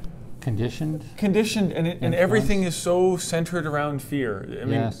 conditioned, and everything is so centered around fear. I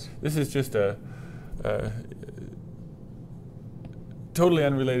mean, this is just a totally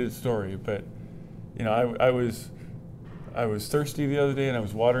unrelated story, but I was thirsty the other day, and I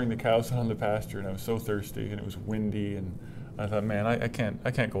was watering the cows on the pasture, and I was so thirsty, and it was windy, and I thought, man, I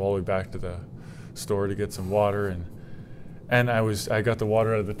can't go all the way back to the store to get some water, and I got the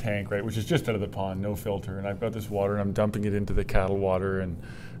water out of the tank, right, which is just out of the pond, no filter, and I've got this water, and I'm dumping it into the cattle water, and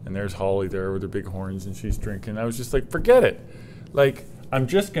there's Holly there with her big horns, and she's drinking. I was just like, forget it, like I'm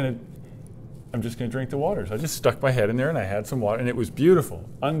just gonna drink the water. So I just stuck my head in there, and I had some water, and it was beautiful,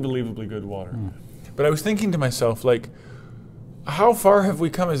 unbelievably good water. But I was thinking to myself, like, how far have we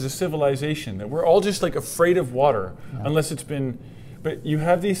come as a civilization that we're all just like afraid of water unless it's been, but you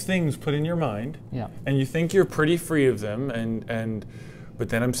have these things put in your mind and you think you're pretty free of them, but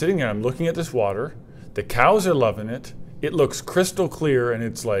then I'm sitting there, I'm looking at this water, the cows are loving it, it looks crystal clear, and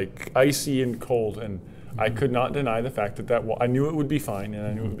it's like icy and cold, and I could not deny the fact that I knew it would be fine, and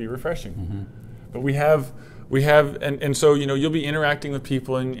I knew it would be refreshing. But we have, and so, you'll be interacting with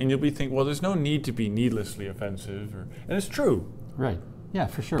people, and you'll be thinking, well, there's no need to be needlessly offensive, and it's true. Right. Yeah,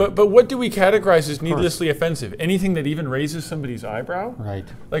 for sure. But what do we categorize as needlessly offensive? Anything that even raises somebody's eyebrow? Right.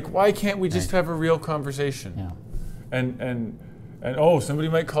 Like, why can't we just have a real conversation? Yeah. And somebody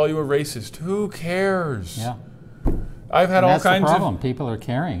might call you a racist. Who cares? Yeah. I've had all kinds of... That's the problem. People are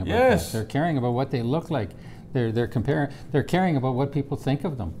caring about that. They're caring about what they look like. They're caring about what people think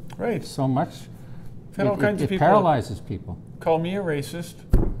of them. Right. So much. I've had all kinds of people... It paralyzes people. Call me a racist.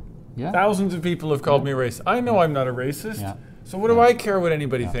 Yeah. Thousands of people have called me a racist. I know I'm not a racist. Yeah. So what do I care what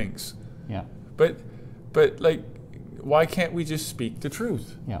anybody thinks? Yeah. But like, why can't we just speak the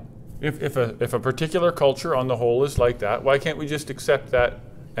truth? Yeah. If a particular culture on the whole is like that, why can't we just accept that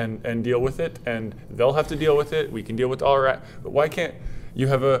and deal with it? And they'll have to deal with it. We can deal with all right. But why can't you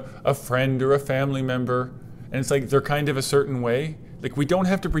have a friend or a family member, and it's like they're kind of a certain way? Like, we don't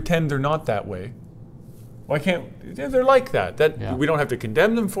have to pretend they're not that way. Why can't they're like that? We don't have to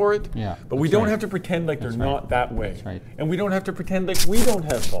condemn them for it. Yeah, but we don't have to pretend like they're not that way. That's right. And we don't have to pretend like we don't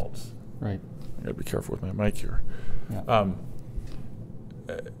have faults. Right. I gotta be careful with my mic here. Yeah.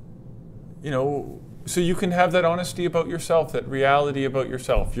 So you can have that honesty about yourself, that reality about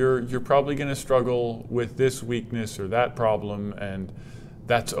yourself. You're probably going to struggle with this weakness or that problem, and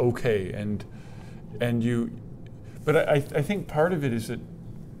that's okay. But I think part of it is that,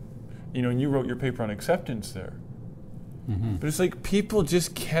 and you wrote your paper on acceptance there. But it's like people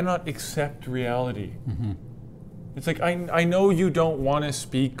just cannot accept reality. It's like, I know you don't want to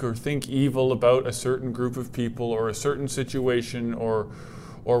speak or think evil about a certain group of people or a certain situation or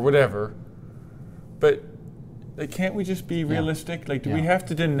whatever, but like, can't we just be realistic? Like, do we have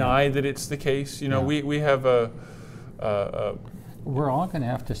to deny that it's the case? We have we're all going to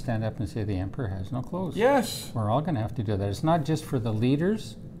have to stand up and say the emperor has no clothes. Yes. We're all going to have to do that. It's not just for the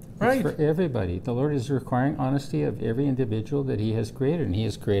leaders. Right. It's for everybody. The Lord is requiring honesty of every individual that He has created, and He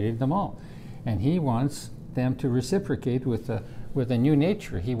has created them all. And He wants them to reciprocate with a new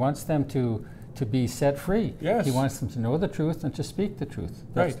nature. He wants them to be set free. Yes. He wants them to know the truth and to speak the truth.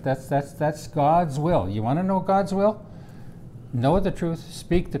 Right. That's God's will. You want to know God's will? Know the truth,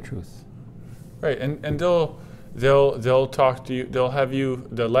 speak the truth. Right. And they'll talk to you, they'll have you,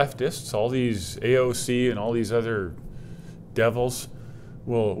 the leftists, all these AOC and all these other devils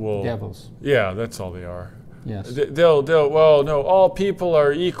will Devils. Yeah, that's all they are. Yes. They'll well, no, all people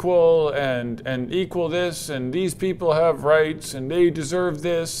are equal and equal this, and these people have rights and they deserve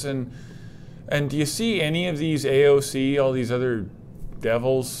this, and do you see any of these AOC, all these other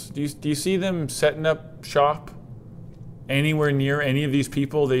devils, do you see them setting up shop anywhere near any of these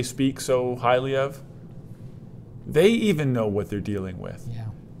people they speak so highly of? They even know what they're dealing with. Yeah.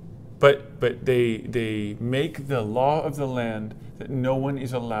 But they make the law of the land that no one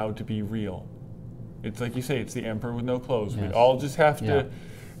is allowed to be real. It's like you say, it's the emperor with no clothes. We Yes. all just have to Yeah.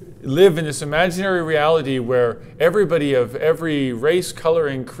 live in this imaginary reality where everybody of every race, color,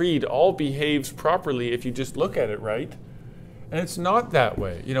 and creed all behaves properly if you just look at it right. And it's not that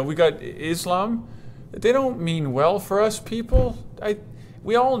way. You know, we got Islam. They don't mean well for us people.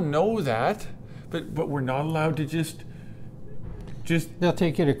 We all know that, but we're not allowed to just They'll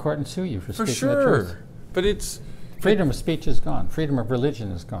take you to court and sue you for for speaking the truth. sure. But it's Freedom of speech is gone. Freedom of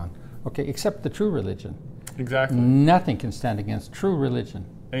religion is gone. Okay, except the true religion. exactly. Nothing can stand against true religion.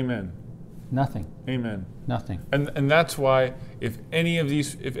 Amen. Nothing. Amen. Nothing. And that's why if any of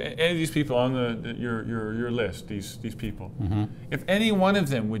these people on your list, these people, if any one of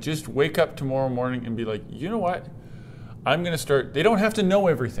them would just wake up tomorrow morning and be like, you know what, I'm going to start. They don't have to know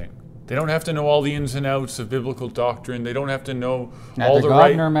everything. They don't have to know all the ins and outs of biblical doctrine. They don't have to know all Neither the God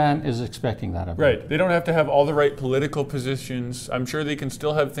right. nor man is expecting that of you. Right. They don't have to have all the right political positions. I'm sure they can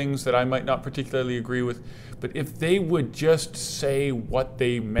still have things that I might not particularly agree with. But if they would just say what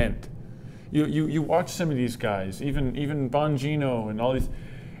they meant. You watch some of these guys, even Bongino and all these,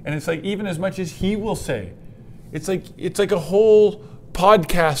 and it's like even as much as he will say, it's like a whole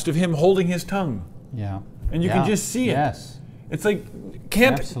podcast of him holding his tongue. Yeah. And you can just see it. Yes. It's like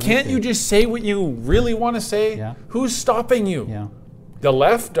can't Absolutely. you just say what you really want to say? Yeah. Who's stopping you? Yeah. The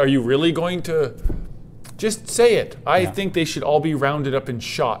left? Are you really going to just say it? I Yeah. think they should all be rounded up and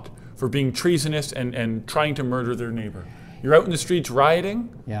shot for being treasonous and trying to murder their neighbor. You're out in the streets rioting?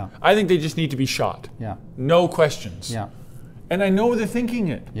 Yeah. I think they just need to be shot. Yeah. No questions. Yeah. And I know they're thinking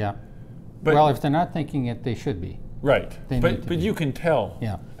it. Yeah. But Well, if they're not thinking it, they should be. right. They need But to but be. you can tell.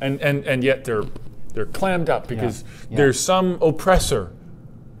 Yeah. And yet they're clammed up because Yeah. there's some oppressor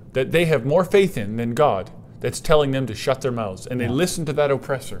that they have more faith in than God that's telling them to shut their mouths, and they Yeah. listen to that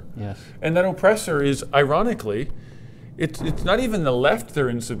oppressor. Yes. And that oppressor is, ironically, it's not even the left they're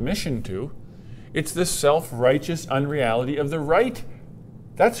in submission to. It's the self-righteous unreality of the right.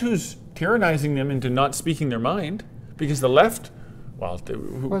 That's who's tyrannizing them into not speaking their mind. Because the left, well,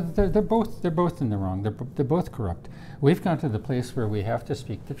 Well, they're both in the wrong. They're both corrupt. We've gone to the place where we have to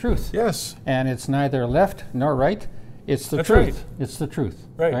speak the truth. yes, And it's neither left nor right. It's the That's truth. right. It's the truth.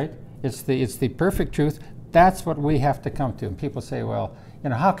 Right. It's the perfect truth. That's what we have to come to. And people say, well,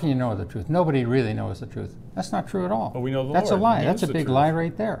 how can you know the truth? Nobody really knows the truth. That's not true at all. Well, we know the That's Lord. a lie. He That's is a the big truth. lie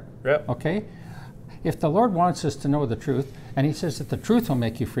right there. Yep. Okay? If the Lord wants us to know the truth, and He says that the truth will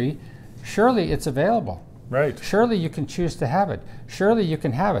make you free, surely it's available. right. Surely you can choose to have it. Surely you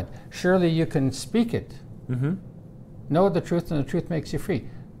can have it. Surely you can speak it. Mm-hmm. Know the truth, and the truth makes you free.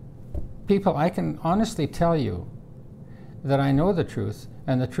 People, I can honestly tell you that I know the truth,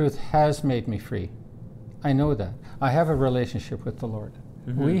 and the truth has made me free. I know that. I have a relationship with the Lord.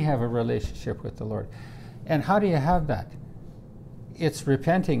 We have a relationship with the Lord. And how do you have that? It's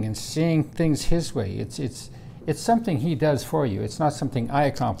repenting and seeing things His way. It's something He does for you. It's not something I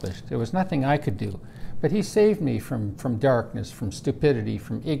accomplished. It was nothing I could do. But He saved me from darkness, from stupidity,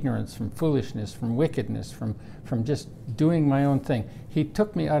 from ignorance, from foolishness, from wickedness, from just doing my own thing. He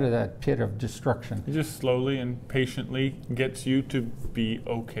took me out of that pit of destruction. He just slowly and patiently gets you to be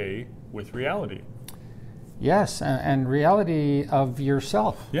okay with reality. Yes, and reality of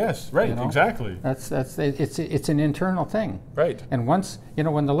yourself. Yes, right, You know? exactly. It's an internal thing. Right. And once,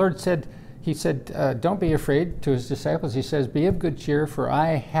 when the Lord said, He said, don't be afraid to His disciples. He says, be of good cheer, for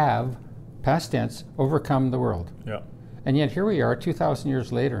I have, past tense, overcome the world. Yeah. And yet here we are 2,000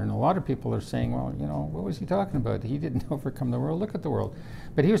 years later, and a lot of people are saying, well, what was He talking about? He didn't overcome the world. Look at the world.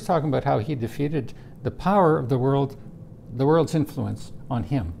 But He was talking about how He defeated the power of the world's influence on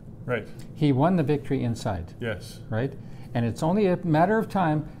Him. Right. He won the victory inside, Yes. right? And it's only a matter of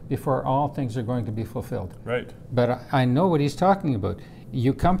time before all things are going to be fulfilled. Right. But I know what He's talking about.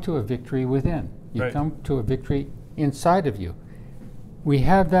 You come to a victory within. You Right. come to a victory inside of you. We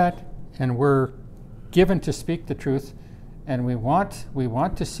have that, and we're given to speak the truth, and we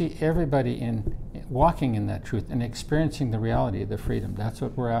want to see everybody walking in that truth and experiencing the reality of the freedom. That's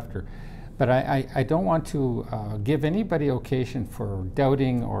what we're after. But I don't want to give anybody occasion for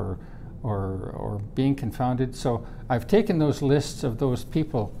doubting or being confounded. So I've taken those lists of those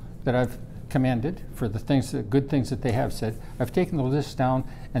people that I've commended for the good things that they have said. I've taken the list down,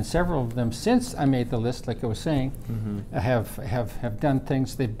 and several of them, since I made the list, like I was saying, have done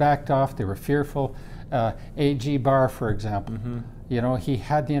things. They backed off. They were fearful. A.G. Barr, for example, he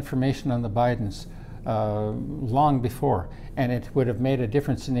had the information on the Bidens long before, and it would have made a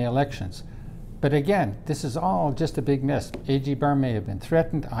difference in the elections. But again, this is all just a big mess. A.G. Barr may have been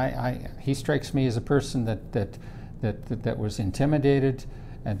threatened. He strikes me as a person that was intimidated,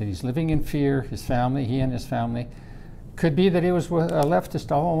 and that he's living in fear. He and his family, Could be that he was a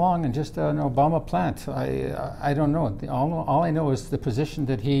leftist all along and just an Obama plant. I don't know. All I know is the position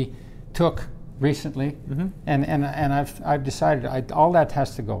that he took recently, and I've decided all that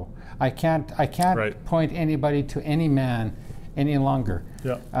has to go. I can't Right. point anybody to any man any longer.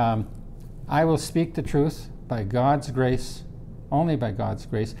 Yeah. I will speak the truth by God's grace, only by God's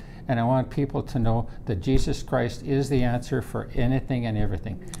grace, and I want people to know that Jesus Christ is the answer for anything and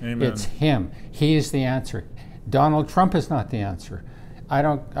everything. Amen. It's Him. He is the answer. Donald Trump is not the answer. I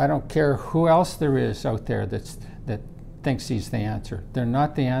don't care who else there is out there that thinks he's the answer. They're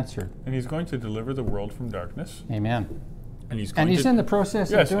not the answer. And he's going to deliver the world from darkness. Amen. And he's going And he's to, in the process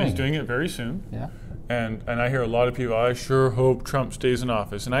of yes, doing he's it. doing it very soon. Yeah. And I hear a lot of people, I sure hope Trump stays in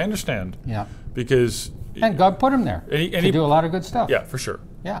office. And I understand, Yeah. because And God put him there And to he- do a lot of good stuff. yeah, for sure.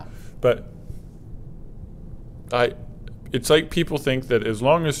 Yeah. But it's like people think that as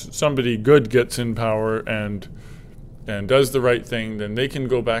long as somebody good gets in power and does the right thing, then they can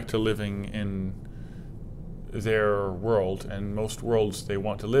go back to living in their world. And most worlds they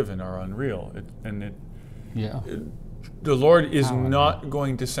want to live in are unreal. Yeah. The Lord is How not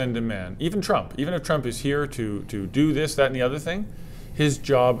going to send a man, even Trump, even if Trump is here to do this, that, and the other thing, his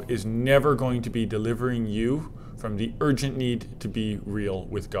job is never going to be delivering you from the urgent need to be real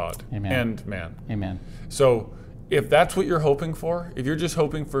with God Amen. and man. Amen. So if that's what you're hoping for, if you're just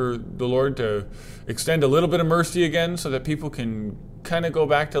hoping for the Lord to extend a little bit of mercy again so that people can kind of go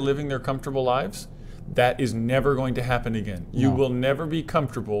back to living their comfortable lives, that is never going to happen again. You No. will never be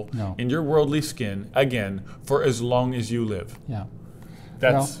comfortable No. in your worldly skin again for as long as you live. Yeah.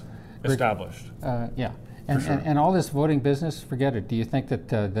 That's Well, established. Yeah. And, sure. and all this voting business, forget it. Do you think that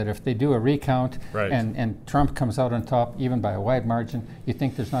that if they do a recount Right. and Trump comes out on top, even by a wide margin, you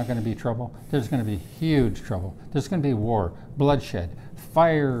think there's not going to be trouble? There's going to be huge trouble. There's going to be war, bloodshed,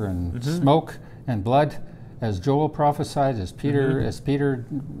 fire and smoke and blood, as Joel prophesied, as Peter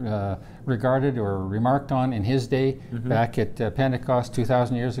regarded or remarked on in his day back at Pentecost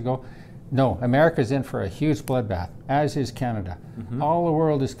 2,000 years ago. No, America's in for a huge bloodbath, as is Canada. All the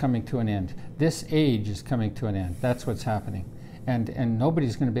world is coming to an end. This age is coming to an end. That's what's happening. And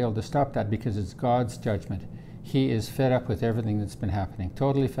nobody's going to be able to stop that because it's God's judgment. He is fed up with everything that's been happening,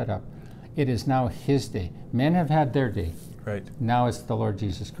 totally fed up. It is now His day. Men have had their day. Right. Now it's the Lord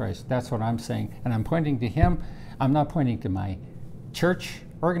Jesus Christ. That's what I'm saying. And I'm pointing to Him. I'm not pointing to my church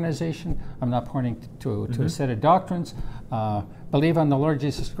organization. I'm not pointing to a set of doctrines. Believe on the Lord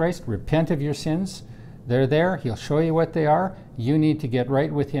Jesus Christ. Repent of your sins. They're there. He'll show you what they are. You need to get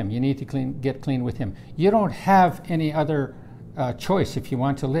right with Him. You need to get clean with Him. You don't have any other choice if you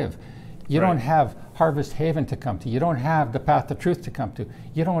want to live. You Right. don't have Harvest Haven to come to. You don't have the Path of Truth to come to.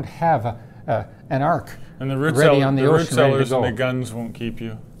 You don't have an ark And the root, ready on the root ocean, ready to cellars and go. the guns won't keep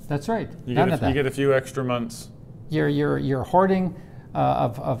you. That's right. You None get, of that. you get a few extra months. You're hoarding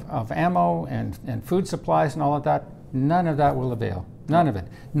of ammo and food supplies and all of that. None of that will avail. None of it.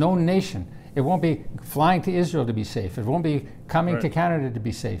 No nation. It won't be flying to Israel to be safe. It won't be coming to Right. Canada to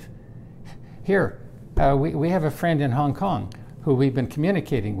be safe. Here, we have a friend in Hong Kong who we've been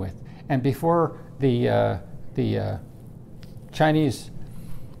communicating with. And before the Chinese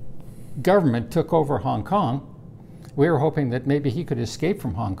government took over Hong Kong, we were hoping that maybe he could escape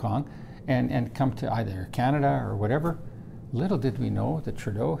from Hong Kong and come to either Canada or whatever. Little did we know that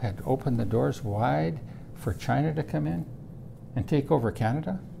Trudeau had opened the doors wide for China to come in and take over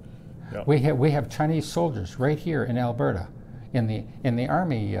Canada. Yeah. We have Chinese soldiers right here in Alberta, in the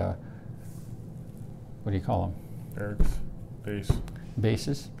army. What do you call them? Eric's base,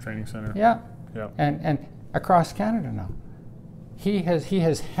 Bases. training center. Yeah. Yeah. And across Canada now. He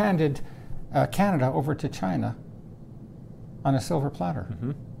has handed Canada over to China on a silver platter,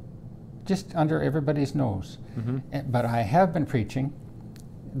 just under everybody's nose. But I have been preaching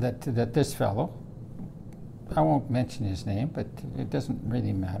that this fellow, I won't mention his name, but it doesn't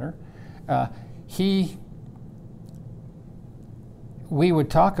really matter. We would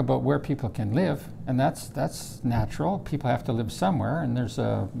talk about where people can live, and that's natural. People have to live somewhere, and there's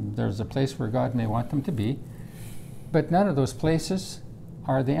a place where God may want them to be. But none of those places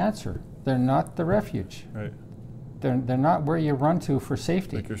are the answer. They're not the refuge. Right. They're not where you run to for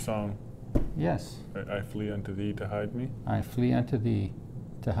safety. Like your song, Yes, I flee unto thee to hide me. I flee unto thee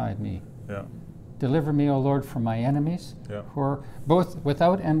to hide me. Yeah. Deliver me, O Lord, from my enemies, Yeah. who are both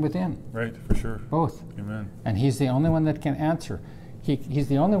without and within, Right, for sure. both. Amen. And He's the only one that can answer. He's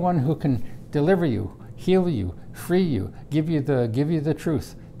the only one who can deliver you, heal you, free you, give you the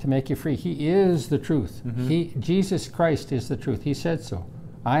truth to make you free. He is the truth. Jesus Christ is the truth. He said so.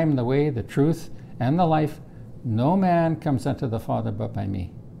 I am the way, the truth, and the life. No man comes unto the Father but by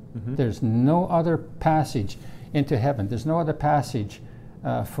me. There's no other passage into heaven. There's no other passage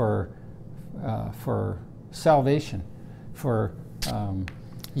for salvation, for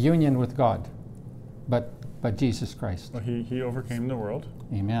union with God, but Jesus Christ. Well, he overcame the world.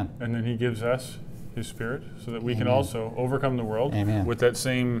 Amen. And then he gives us his Spirit so that we can Amen. also overcome the world Amen. with that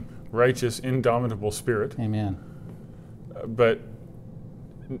same righteous, indomitable Spirit. Amen. But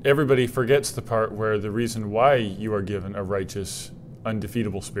everybody forgets the part where the reason why you are given a righteous,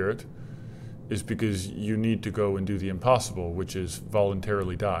 undefeatable Spirit is because you need to go and do the impossible, which is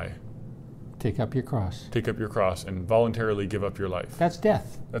voluntarily die. Take up your cross. Take up your cross and voluntarily give up your life. That's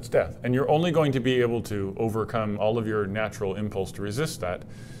death. That's death. And you're only going to be able to overcome all of your natural impulse to resist that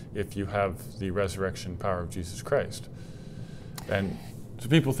if you have the resurrection power of Jesus Christ. And so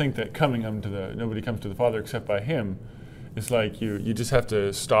people think that nobody comes to the Father except by him. It's like you just have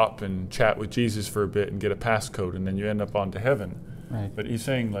to stop and chat with Jesus for a bit and get a passcode, and then you end up onto heaven. Right. But he's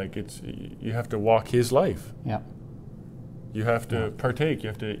saying, like, you have to walk his life. Yeah. You have to partake. You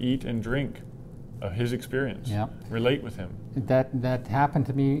have to eat and drink of his experience. Yeah. Relate with him. That happened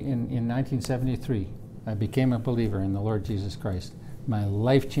to me in 1973. I became a believer in the Lord Jesus Christ. My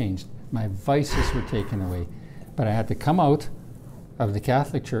life changed. My vices were taken away. But I had to come out of the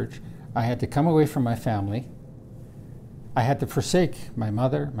Catholic Church. I had to come away from my family. I had to forsake my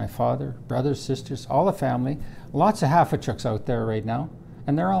mother, my father, brothers, sisters, all the family. Lots of half-a-chucks out there right now,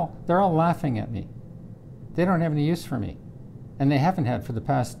 and they're all laughing at me. They don't have any use for me, and they haven't had for the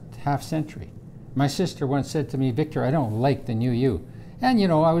past half century. My sister once said to me, "Victor, I don't like the new you." And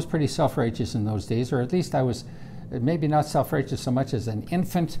I was pretty self-righteous in those days, or at least I was maybe not self-righteous so much as an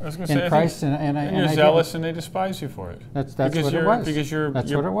infant in Christ. And you're zealous, and they despise you for it. That's what it was. Because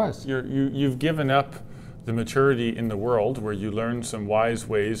that's what it was. You've given up the maturity in the world where you learn some wise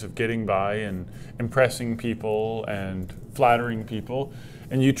ways of getting by and impressing people and flattering people,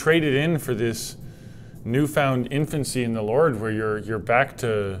 and you trade it in for this newfound infancy in the Lord where you're back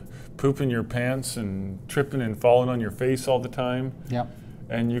to pooping your pants and tripping and falling on your face all the time. Yep.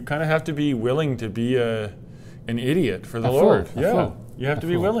 And you kind of have to be willing to be an idiot for the A Lord. fool, You have to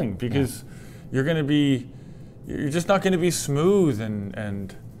be willing, because you're just not going to be smooth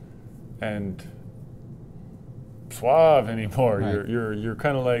and suave anymore. Right. You're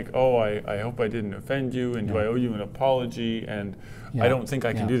kind of like, oh, I hope I didn't offend you, and do I owe you an apology, and I don't think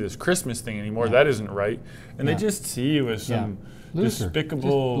I can do this Christmas thing anymore. That isn't right. And they just see you as some loser.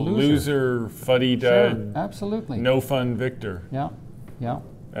 despicable Just loser, fuddy-dud, Sure, absolutely. no fun Victor. Yeah.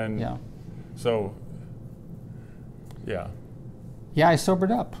 And so, yeah. Yeah, I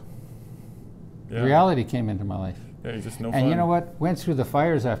sobered up. Yeah. Reality came into my life. Yeah, you're just no fun. And you know what? Went through the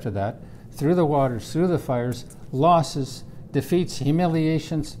fires after that, through the waters, through the fires, losses, defeats,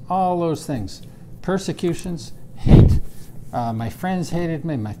 humiliations, all those things. Persecutions, hate. My friends hated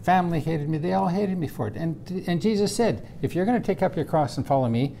me, my family hated me, they all hated me for it. And Jesus said, if you're going to take up your cross and follow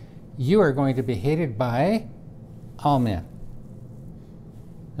me, you are going to be hated by all men.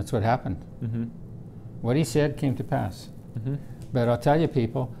 That's what happened. Mm-hmm. What he said came to pass. Mm-hmm. But I'll tell you,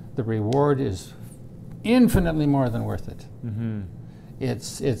 people, the reward is infinitely more than worth it. Mm-hmm.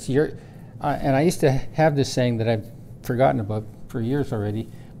 It's your, and I used to have this saying that I've forgotten about for years already,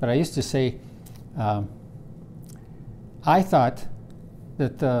 but I used to say, I thought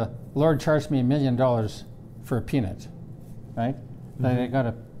that the Lord charged me $1 million for a peanut, right? Mm-hmm. That I got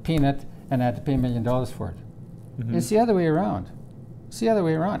a peanut and I had to pay $1 million for it. Mm-hmm. It's the other way around. It's the other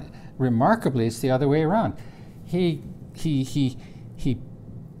way around. Remarkably, it's the other way around. He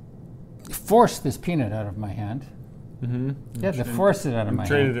forced this peanut out of my hand. Mm-hmm. He had to force it out of my hand.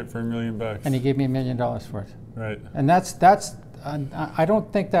 Traded it for $1 million. And he gave me $1 million for it. Right. And that's I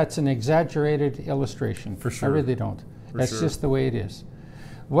don't think that's an exaggerated illustration. For sure. I really don't. That's sure. just the way it is.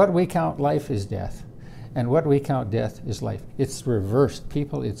 What we count life is death. And what we count death is life. It's reversed,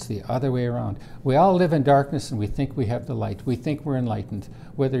 people. It's the other way around. We all live in darkness and we think we have the light. We think we're enlightened.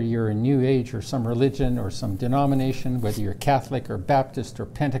 Whether you're a New Age or some religion or some denomination, whether you're Catholic or Baptist or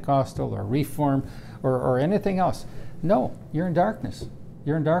Pentecostal or Reform or anything else. No, you're in darkness.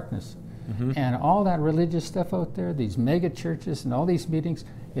 You're in darkness. Mm-hmm. And all that religious stuff out there, these mega churches and all these meetings,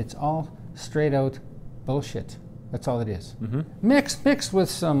 it's all straight out bullshit. That's all it is. Mm-hmm. Mixed with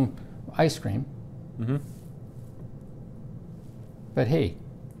some ice cream. Mm-hmm. But hey,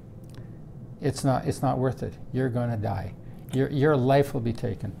 it's not worth it. You're going to die. Your life will be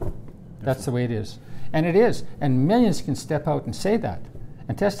taken. That's the way it is. And it is. And millions can step out and say that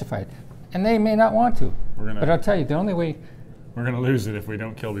and testify it. And they may not want to. But I'll tell you, the only way... We're going to lose it if we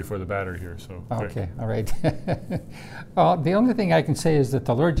don't kill before the batter here. So okay, all right. Well, the only thing I can say is that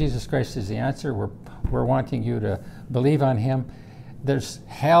the Lord Jesus Christ is the answer. We're wanting you to believe on him. There's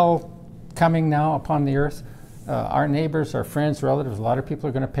hell coming now upon the earth. our neighbors, our friends, relatives, a lot of people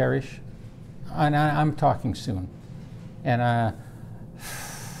are going to perish. And I'm talking soon. And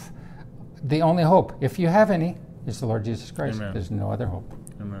the only hope, if you have any, is the Lord Jesus Christ. Amen. There's no other hope.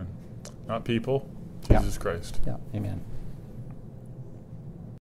 Amen. Not people, Yeah. Jesus Christ. Yeah, amen.